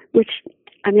parallel, which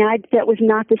that was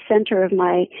not the center of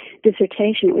my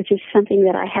dissertation, it was just something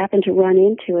that I happened to run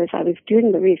into as I was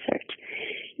doing the research.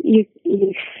 You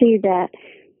see that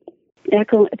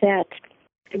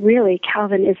really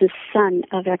Calvin is a son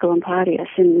of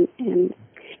Oecolampadius in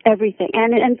everything,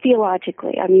 and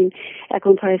theologically.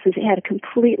 Oecolampadius had a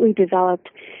completely developed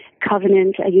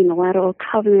covenant, a unilateral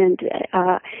covenant.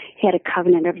 He had a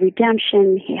covenant of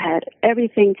redemption. He had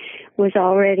everything was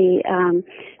already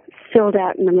filled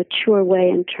out in a mature way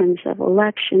in terms of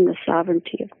election, the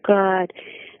sovereignty of God,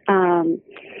 how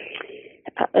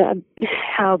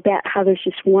there's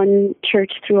just one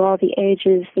church through all the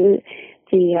ages, the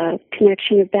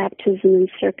connection of baptism and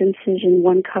circumcision,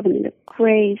 one covenant of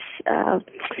grace,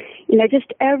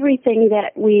 just everything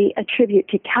that we attribute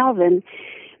to Calvin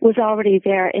was already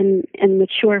there in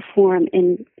mature form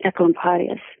in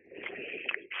Oecolampadius.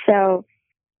 So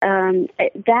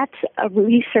that's a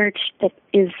research that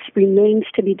remains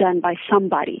to be done by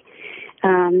somebody.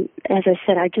 As I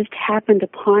said, I just happened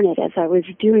upon it as I was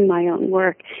doing my own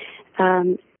work.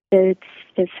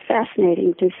 It's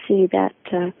fascinating to see that.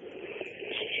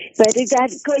 But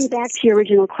going back to your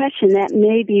original question, that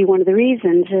may be one of the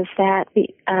reasons is that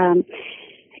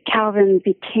Calvin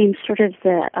became sort of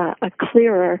a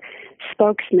clearer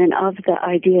spokesman of the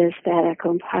ideas that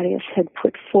Oecolampadius had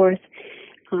put forth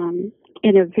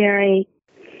in a very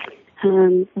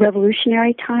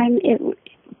revolutionary time.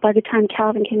 By the time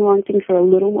Calvin came along, things were a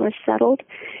little more settled,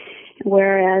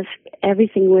 whereas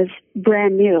everything was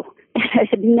brand new. It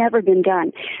had never been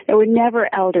done. There were never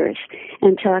elders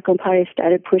until Oecolampadius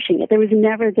started pushing it. There was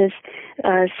never this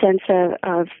sense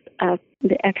of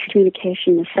the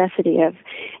excommunication necessity of,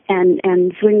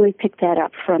 and Zwingli picked that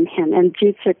up from him, and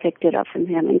Jutzer picked it up from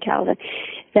him, and Calvin.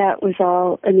 That was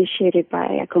all initiated by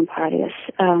Oecolampadius,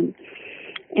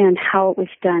 and how it was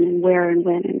done, and where and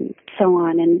when, and so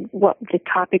on, and what the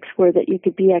topics were that you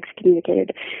could be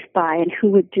excommunicated by, and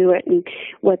who would do it, and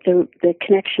what the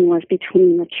connection was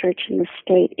between the church and the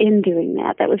state in doing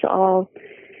that. That was all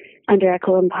under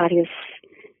Oecolampadius'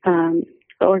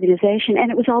 organization,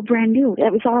 and it was all brand new.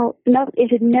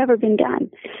 It had never been done.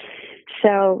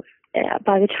 So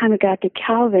by the time it got to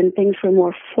Calvin, things were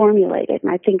more formulated,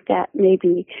 and I think that may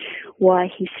be why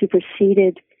he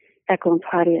superseded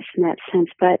Oecolampadius in that sense.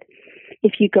 But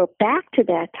if you go back to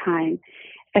that time,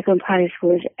 Oecolampadius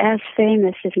was as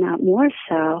famous, if not more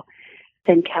so,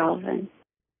 than Calvin.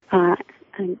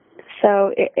 And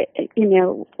so,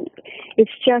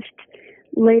 it's just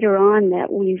later on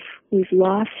that we've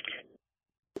lost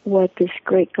what this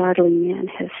great godly man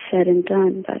has said and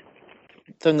done. But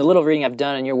from the little reading I've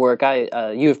done in your work,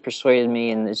 you have persuaded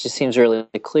me, and it just seems really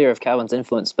clear of Calvin's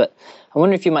influence. But I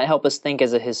wonder if you might help us think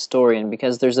as a historian,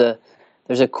 because there's a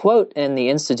quote in the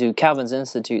Institute, Calvin's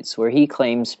Institutes, where he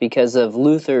claims, because of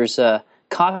Luther's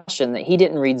caution, that he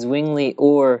didn't read Zwingli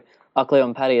or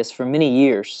Oecolampadius for many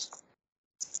years.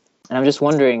 And I'm just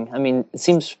wondering, I mean, it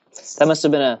seems that must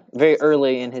have been very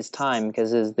early in his time,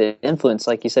 because the influence,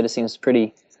 like you said, it seems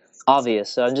pretty obvious.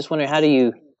 So I'm just wondering,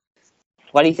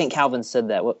 why do you think Calvin said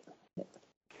that? Well,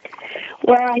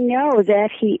 I know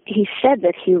that he said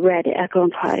that he read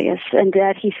Oecolampadius, and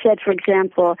that he said, for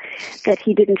example, that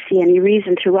he didn't see any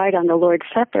reason to write on the Lord's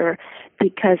Supper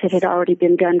because it had already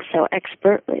been done so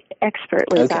expertly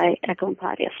okay. by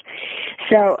Oecolampadius.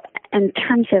 So, in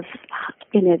terms of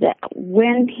that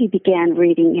when he began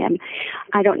reading him,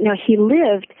 I don't know. He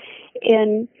lived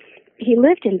in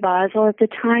Basel at the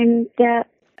time that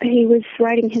he was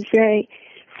writing his very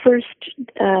first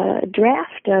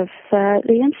draft of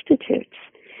the Institutes.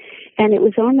 And it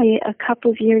was only a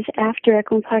couple of years after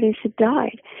Oecolampadius had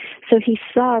died. So he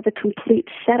saw the complete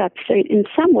setup. So in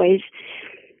some ways,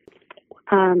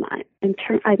 I'm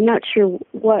not sure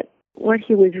what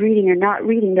he was reading or not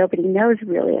reading. Nobody knows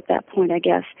really at that point, I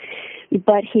guess.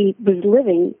 But he was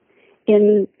living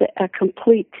in a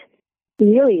complete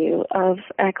milieu of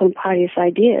Oecolampadius'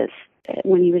 ideas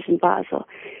when he was in Basel.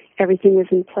 Everything was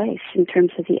in place in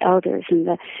terms of the elders and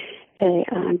the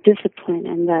discipline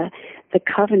and the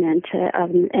covenant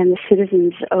and the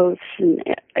citizens' oaths, and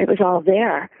it was all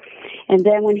there. And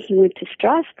then when he went to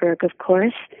Strasbourg, of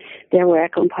course, there were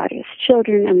Oecolampadius'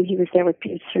 children. I mean, he was there with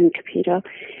Butzer and Capito,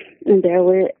 and there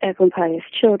were Oecolampadius'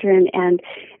 children, and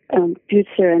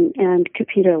Butzer and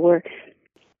Capito were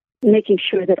making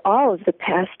sure that all of the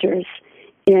pastors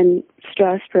in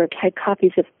Strasbourg had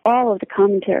copies of all of the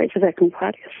commentaries of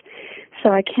Oecolampadius. So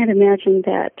I can't imagine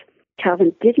that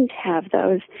Calvin didn't have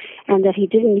those, and that he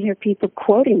didn't hear people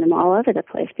quoting them all over the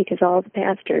place, because all the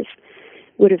pastors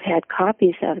would have had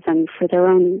copies of them for their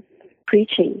own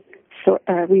preaching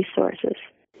resources.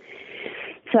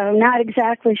 So I'm not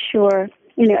exactly sure,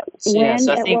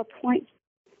 what point.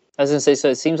 I was going to say, so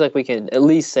it seems like we could at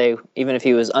least say, even if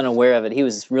he was unaware of it, he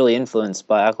was really influenced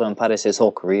by Oecolampadius his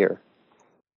whole career.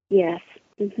 Yes.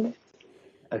 Mm-hmm.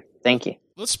 Thank you.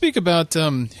 Let's speak about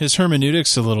his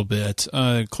hermeneutics a little bit.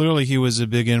 Clearly, he was a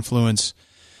big influence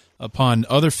upon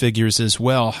other figures as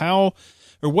well.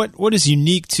 What is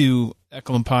unique to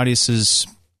Oecolampadius's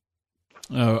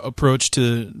approach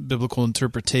to biblical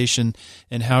interpretation,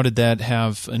 and how did that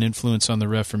have an influence on the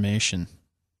Reformation?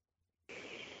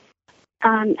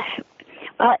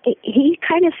 He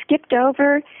kind of skipped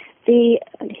over he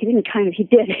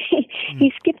did.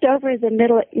 He skipped over the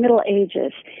Middle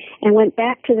Ages and went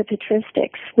back to the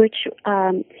patristics, which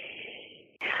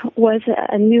was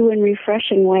a new and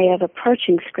refreshing way of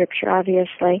approaching Scripture,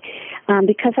 obviously,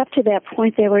 because up to that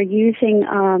point they were using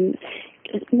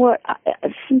what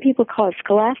some people call it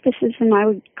scholasticism. I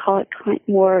would call it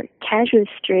more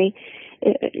casuistry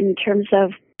in terms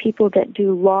of people that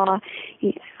do law.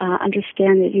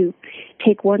 Understand that you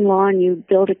take one law and you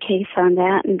build a case on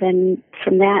that, and then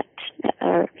from that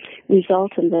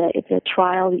result in the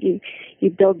trial, you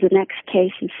build the next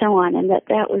case and so on. And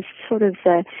that was sort of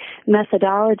the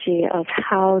methodology of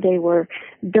how they were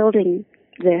building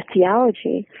their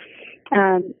theology,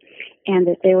 and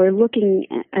that they were looking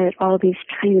at all these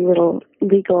tiny little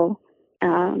legal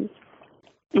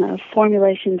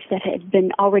formulations that had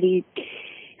been already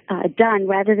done,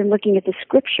 rather than looking at the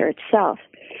Scripture itself.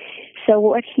 So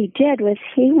what he did was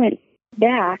he went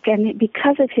back, and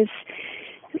because of his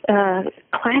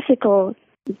classical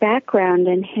background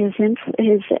and his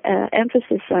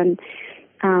emphasis on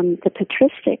the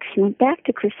patristics, he went back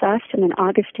to Chrysostom and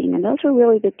Augustine, and those were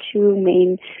really the two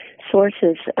main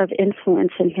sources of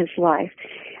influence in his life.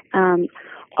 From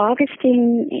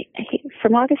Augustine,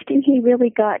 he really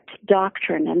got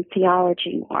doctrine and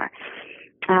theology more.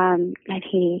 And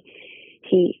he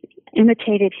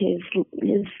imitated his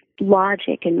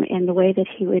logic and the way that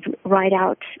he would write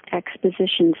out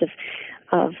expositions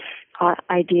of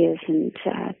ideas and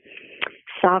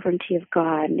sovereignty of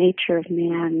God, nature of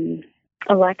man,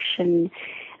 election,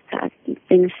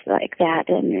 things like that,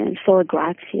 and sola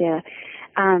gratia.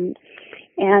 And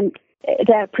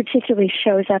that particularly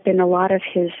shows up in a lot of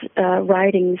his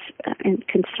writings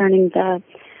concerning the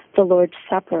Lord's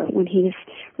Supper, when he's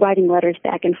writing letters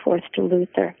back and forth to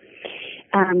Luther.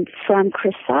 From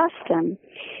Chrysostom,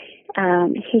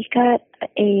 he got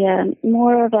a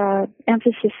more of a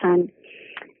emphasis on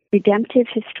redemptive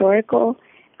historical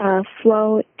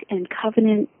flow and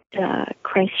covenant,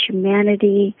 Christ's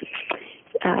humanity,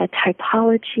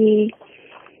 typology,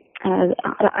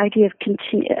 the idea of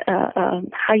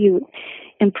how you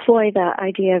employ the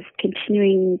idea of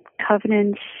continuing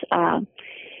covenants.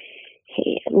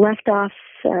 He left off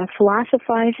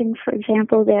philosophizing, for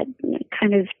example, that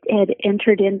kind of had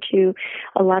entered into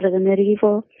a lot of the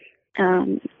medieval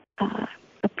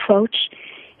approach.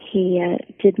 He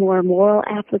did more moral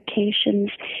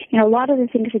applications. A lot of the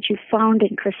things that you found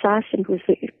in Chrysostom was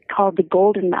called the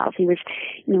golden mouth. He was,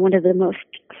 one of the most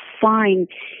fine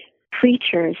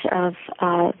preachers of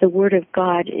the Word of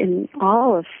God in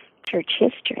all of church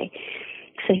history.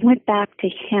 So he went back to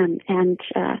him and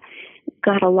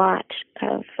got a lot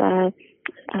of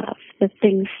the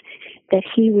things that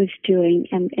he was doing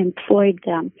and employed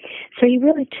them. So he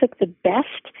really took the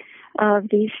best of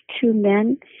these two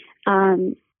men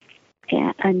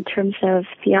in terms of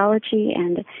theology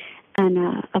and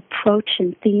approach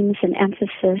and themes and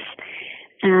emphasis,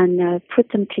 and put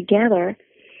them together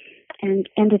and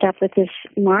ended up with this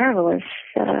marvelous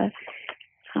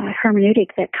hermeneutic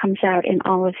that comes out in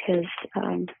all of his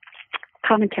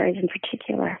commentaries in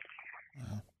particular.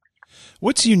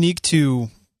 What's unique to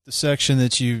the section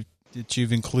that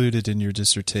you've included in your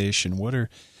dissertation? What are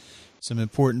some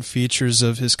important features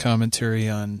of his commentary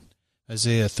on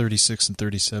Isaiah 36 and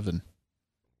 37?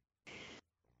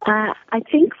 I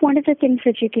think one of the things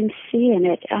that you can see in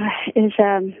it is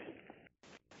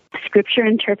Scripture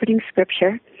interpreting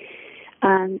Scripture,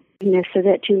 so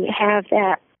that you have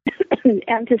that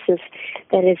emphasis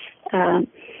that is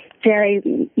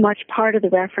very much part of the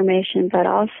Reformation, but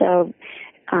also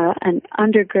an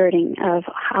undergirding of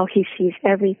how he sees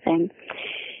everything.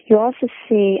 You also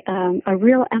see a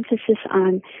real emphasis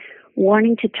on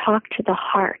wanting to talk to the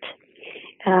heart.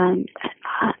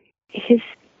 His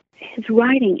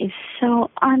writing is so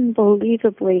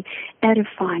unbelievably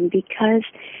edifying because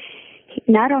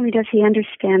not only does he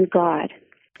understand God,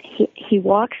 he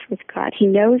walks with God, he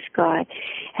knows God,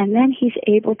 and then he's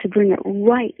able to bring it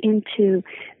right into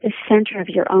the center of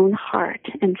your own heart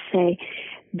and say,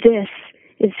 this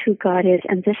is who God is,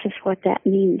 and this is what that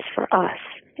means for us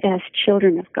as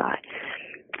children of God.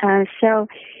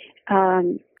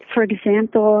 For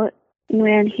example,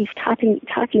 when he's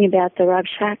talking about the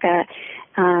Rabshakeh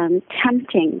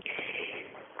tempting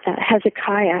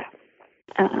Hezekiah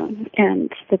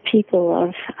and the people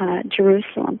of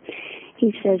Jerusalem,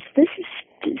 he says this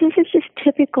is just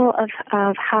typical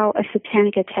of how a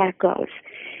satanic attack goes,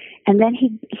 and then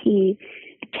he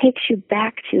takes you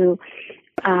back to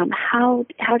how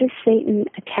does Satan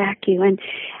attack you? And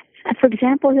for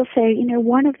example, he'll say,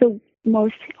 one of the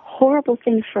most horrible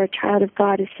things for a child of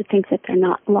God is to think that they're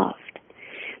not loved,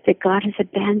 that God has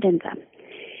abandoned them,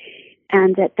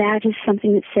 and that is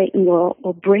something that Satan will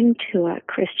bring to a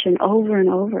Christian over and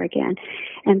over again.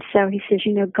 And so he says,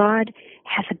 God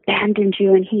has abandoned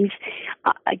you, and he's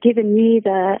given me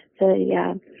the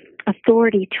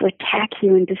authority to attack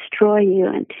you and destroy you.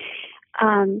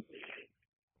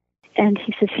 And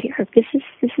he says, here, this is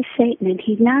Satan, and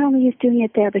he not only is doing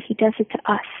it there, but he does it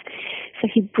to us. So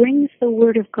he brings the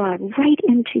Word of God right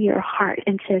into your heart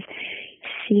and says,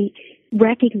 see,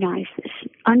 recognize this,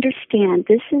 understand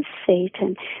this is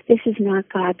Satan, this is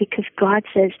not God, because God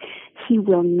says he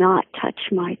will not touch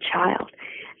my child.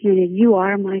 You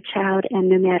are my child, and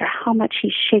no matter how much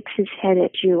he shakes his head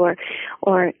at you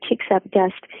or kicks up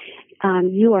dust,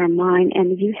 you are mine,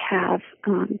 and you have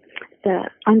the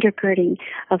undergirding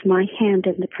of my hand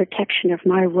and the protection of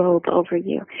my robe over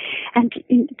you. And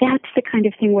that's the kind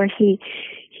of thing where he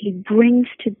brings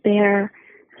to bear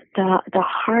the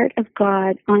heart of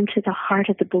God onto the heart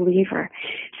of the believer,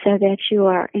 so that you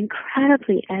are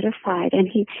incredibly edified.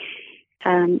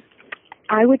 And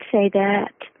I would say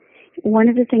that one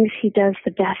of the things he does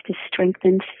the best is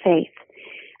strengthens faith.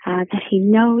 That he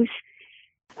knows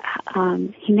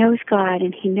God,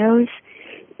 and he knows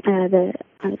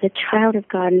the child of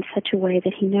God in such a way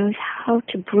that he knows how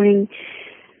to bring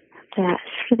that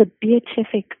sort of the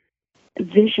beatific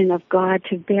vision of God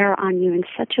to bear on you in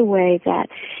such a way that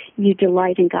you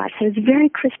delight in God. So it's very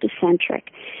Christocentric.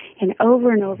 And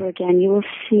over again, you will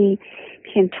see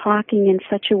him talking in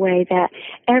such a way that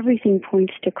everything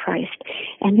points to Christ.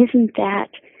 And isn't that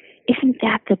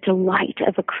the delight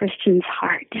of a Christian's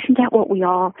heart? Isn't that what we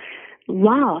all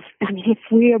love? I mean, if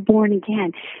we are born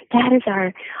again, that is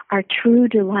our true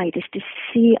delight, is to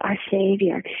see our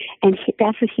Savior. And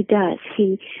that's what he does.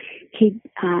 He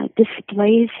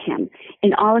displays him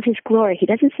in all of his glory. He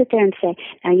doesn't sit there and say,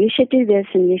 now you should do this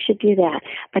and you should do that.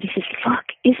 But he says, look,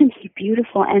 isn't he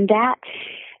beautiful? And that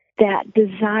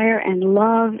desire and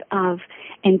love of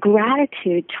and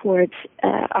gratitude towards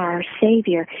our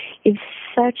Savior is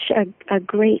such a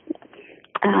great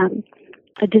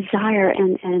a desire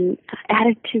and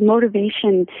attitude,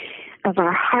 motivation of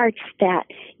our hearts, that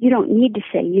you don't need to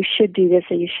say you should do this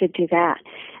or you should do that,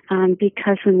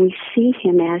 because when we see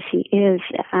him as he is,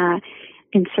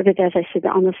 in sort of, as I said,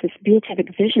 almost this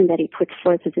beatific vision that he puts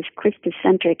forth of this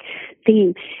Christocentric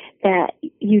theme, that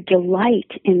you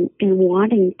delight in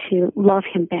wanting to love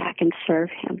him back and serve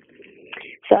him.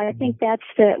 So I think that's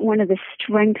one of the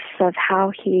strengths of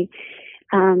how he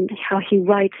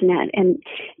writes in that, and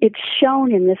it's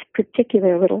shown in this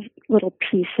particular little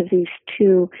piece of these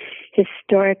two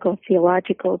historical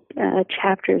theological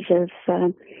chapters of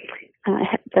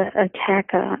the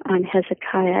attack on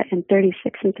Hezekiah in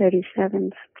 36 and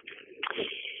 37.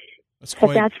 That's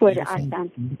what I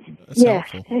found. That's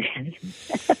helpful.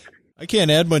 I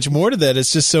can't add much more to that.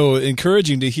 It's just so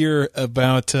encouraging to hear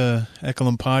about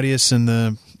Oecolampadius and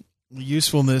the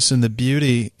usefulness and the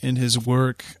beauty in his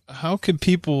work. How could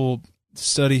people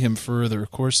study him further? Of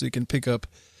course, they can pick up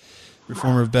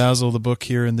Reformer of Basel, the book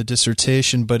here, and the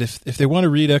dissertation, but if they want to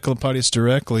read Oecolampadius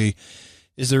directly,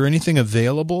 is there anything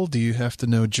available? Do you have to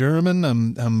know German?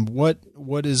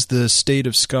 What is the state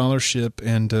of scholarship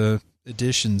and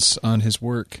editions on his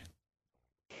work?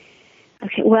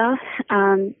 Okay, well,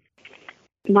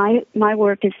 my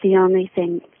work is the only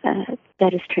thing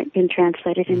that has been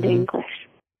translated into English.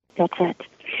 That's it.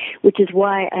 Which is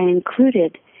why I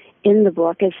included in the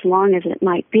book, as long as it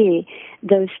might be,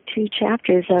 those two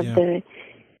chapters of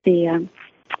the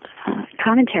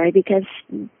commentary, because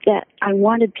that I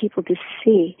wanted people to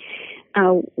see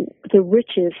the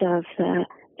riches of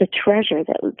the treasure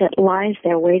that lies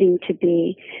there waiting to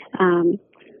be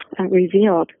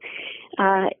revealed.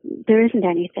 There isn't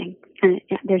anything.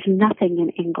 There's nothing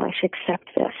in English except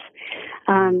this.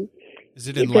 Is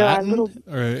it in Latin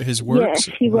or his works?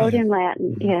 Yes, he wrote in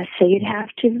Latin. Yes, so you'd have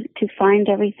to find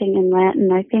everything in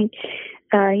Latin. I think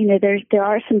there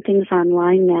are some things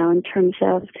online now in terms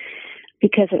of,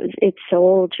 because it's so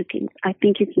old. I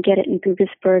think you can get it in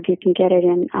Gugisberg. You can get it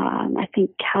in. I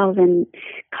think Calvin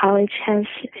College has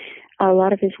a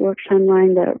lot of his works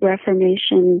online. The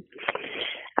Reformation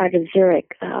out of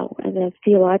Zurich, the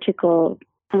theological.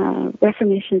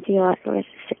 Reformation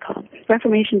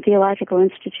Theological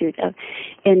Institute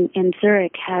in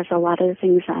Zurich has a lot of the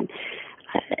things on.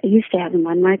 I used to have them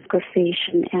on microfiche,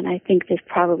 and I think they've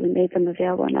probably made them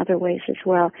available in other ways as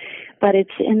well. But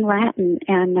it's in Latin,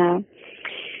 and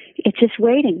it's just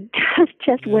waiting,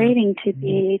 waiting to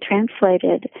be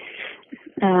translated.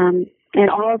 And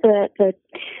all the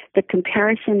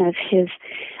comparison of his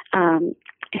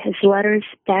letters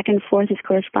back and forth, his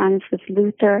correspondence with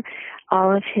Luther,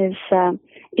 all of his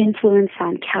influence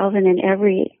on Calvin in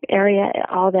every area,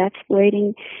 all that's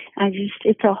waiting.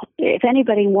 If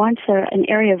anybody wants an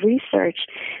area of research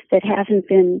that hasn't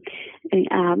been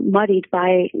muddied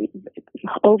by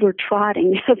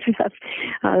overtrotting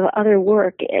of other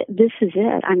work, this is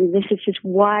it. I mean, this is just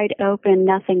wide open,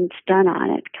 nothing's done on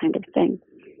it kind of thing.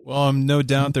 Well, no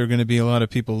doubt there are going to be a lot of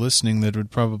people listening that would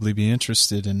probably be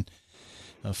interested in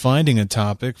finding a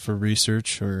topic for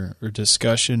research or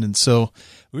discussion. And so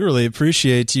we really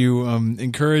appreciate you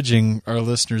encouraging our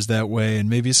listeners that way, and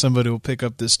maybe somebody will pick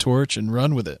up this torch and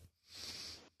run with it.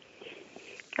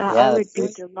 I would be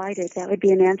delighted. That would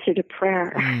be an answer to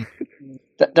prayer.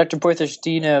 Dr. Poythress, do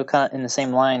you know, in the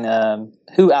same line,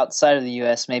 who outside of the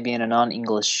U.S., maybe in a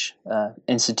non-English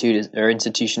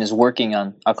institution, is working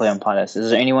on Oecolampadius? Is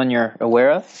there anyone you're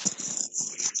aware of?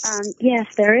 Yes,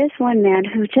 there is one man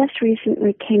who just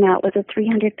recently came out with a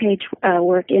 300-page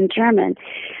work in German.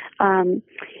 Let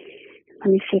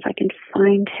me see if I can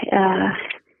find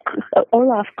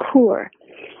Olaf Kuhr,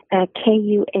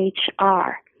 Kuhr,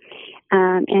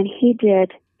 and he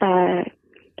did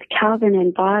Calvin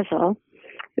and Basel,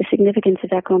 the significance of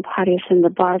Oecolampadius in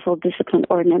the Basel discipline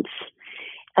ordinance,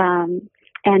 and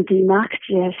Die Macht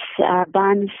des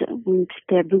Banns und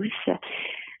der Buße.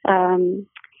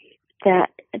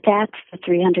 That's the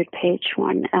 300-page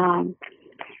one.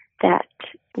 that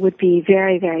would be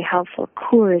very, very helpful.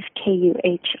 Kur is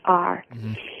Kuhr.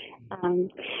 Mm-hmm.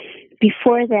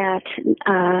 Before that,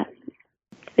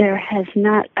 there has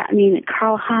not,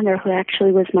 Karl Hanner, who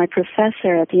actually was my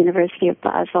professor at the University of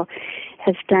Basel,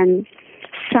 has done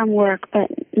some work, but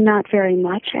not very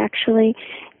much, actually.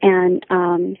 And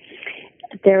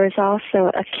there is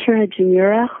also Akira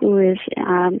Jimura, who is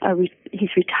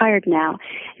he's retired now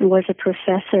and was a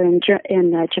professor in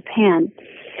Japan.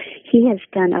 He has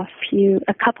done a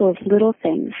couple of little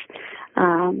things.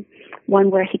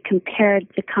 One where he compared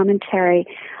the commentary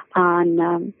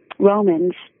on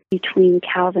Romans between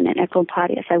Calvin and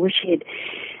Oecolampadius. I wish he had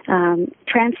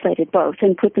translated both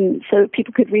and put them so that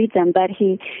people could read them, but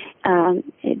he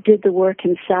did the work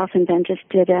himself and then just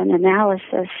did an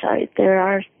analysis. There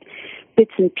are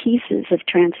bits and pieces of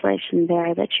translation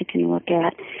there that you can look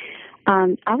at.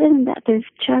 Other than that, there's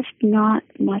just not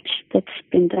much that's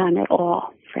been done at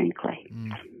all, frankly.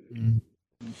 Mm-hmm.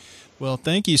 Well,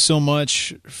 thank you so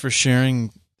much for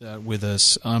sharing that with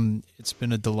us. It's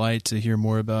been a delight to hear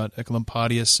more about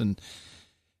Oecolampadius and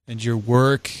your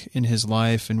work in his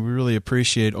life, and we really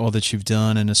appreciate all that you've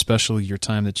done, and especially your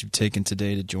time that you've taken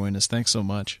today to join us. Thanks so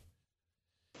much.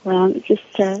 Well, just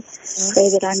pray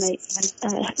that I might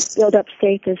build up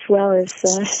faith as well as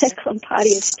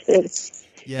Oecolampadius too.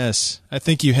 Yes, I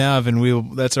think you have,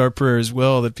 and that's our prayer as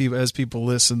well, that as people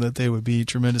listen, that they would be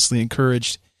tremendously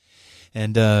encouraged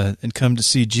and come to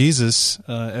see Jesus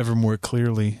ever more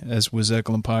clearly, as was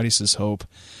Oecolampadius' hope.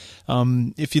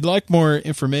 If you'd like more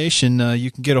information, you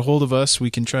can get a hold of us.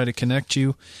 We can try to connect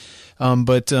you.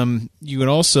 But you can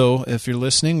also, if you're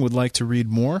listening, would like to read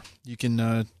more, you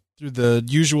can, through the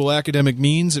usual academic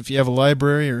means, if you have a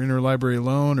library or interlibrary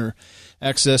loan or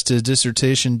access to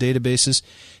dissertation databases,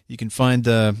 you can find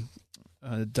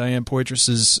Diane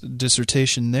Poythress'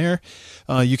 dissertation there.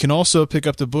 You can also pick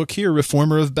up the book here,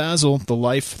 Reformer of Basel, The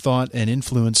Life, Thought, and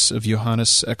Influence of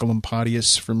Johannes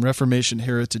Oecolampadius, from Reformation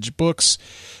Heritage Books.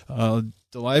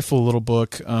 Delightful little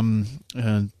book,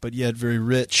 but yet very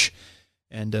rich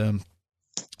and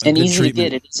easy to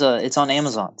get. It's on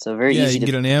Amazon, so very easy. Yeah, you can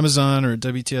get it on Amazon or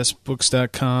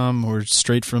WTSBooks.com or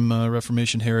straight from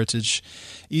Reformation Heritage.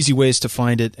 Easy ways to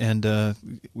find it, and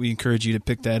we encourage you to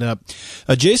pick that up.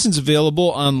 Jason's available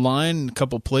online in a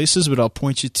couple places, but I'll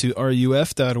point you to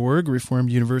RUF.org,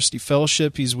 Reformed University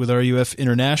Fellowship. He's with RUF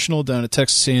International down at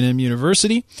Texas A&M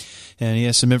University, and he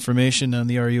has some information on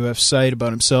the RUF site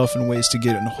about himself and ways to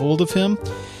get a hold of him.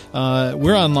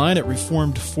 We're online at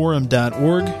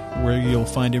reformedforum.org, where you'll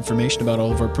find information about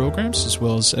all of our programs, as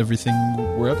well as everything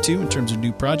we're up to in terms of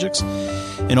new projects.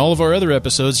 And all of our other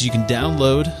episodes you can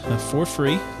download for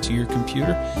free to your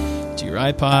computer, to your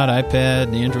iPod, iPad,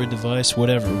 an Android device,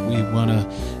 whatever. We want to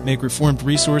make Reformed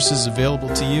resources available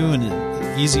to you in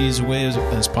the easiest way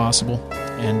as possible.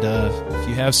 And if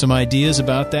you have some ideas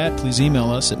about that, please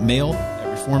email us at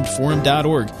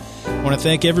mail@reformedforum.org. I want to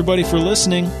thank everybody for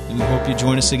listening, and we hope you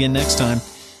join us again next time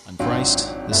on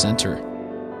Christ the Center.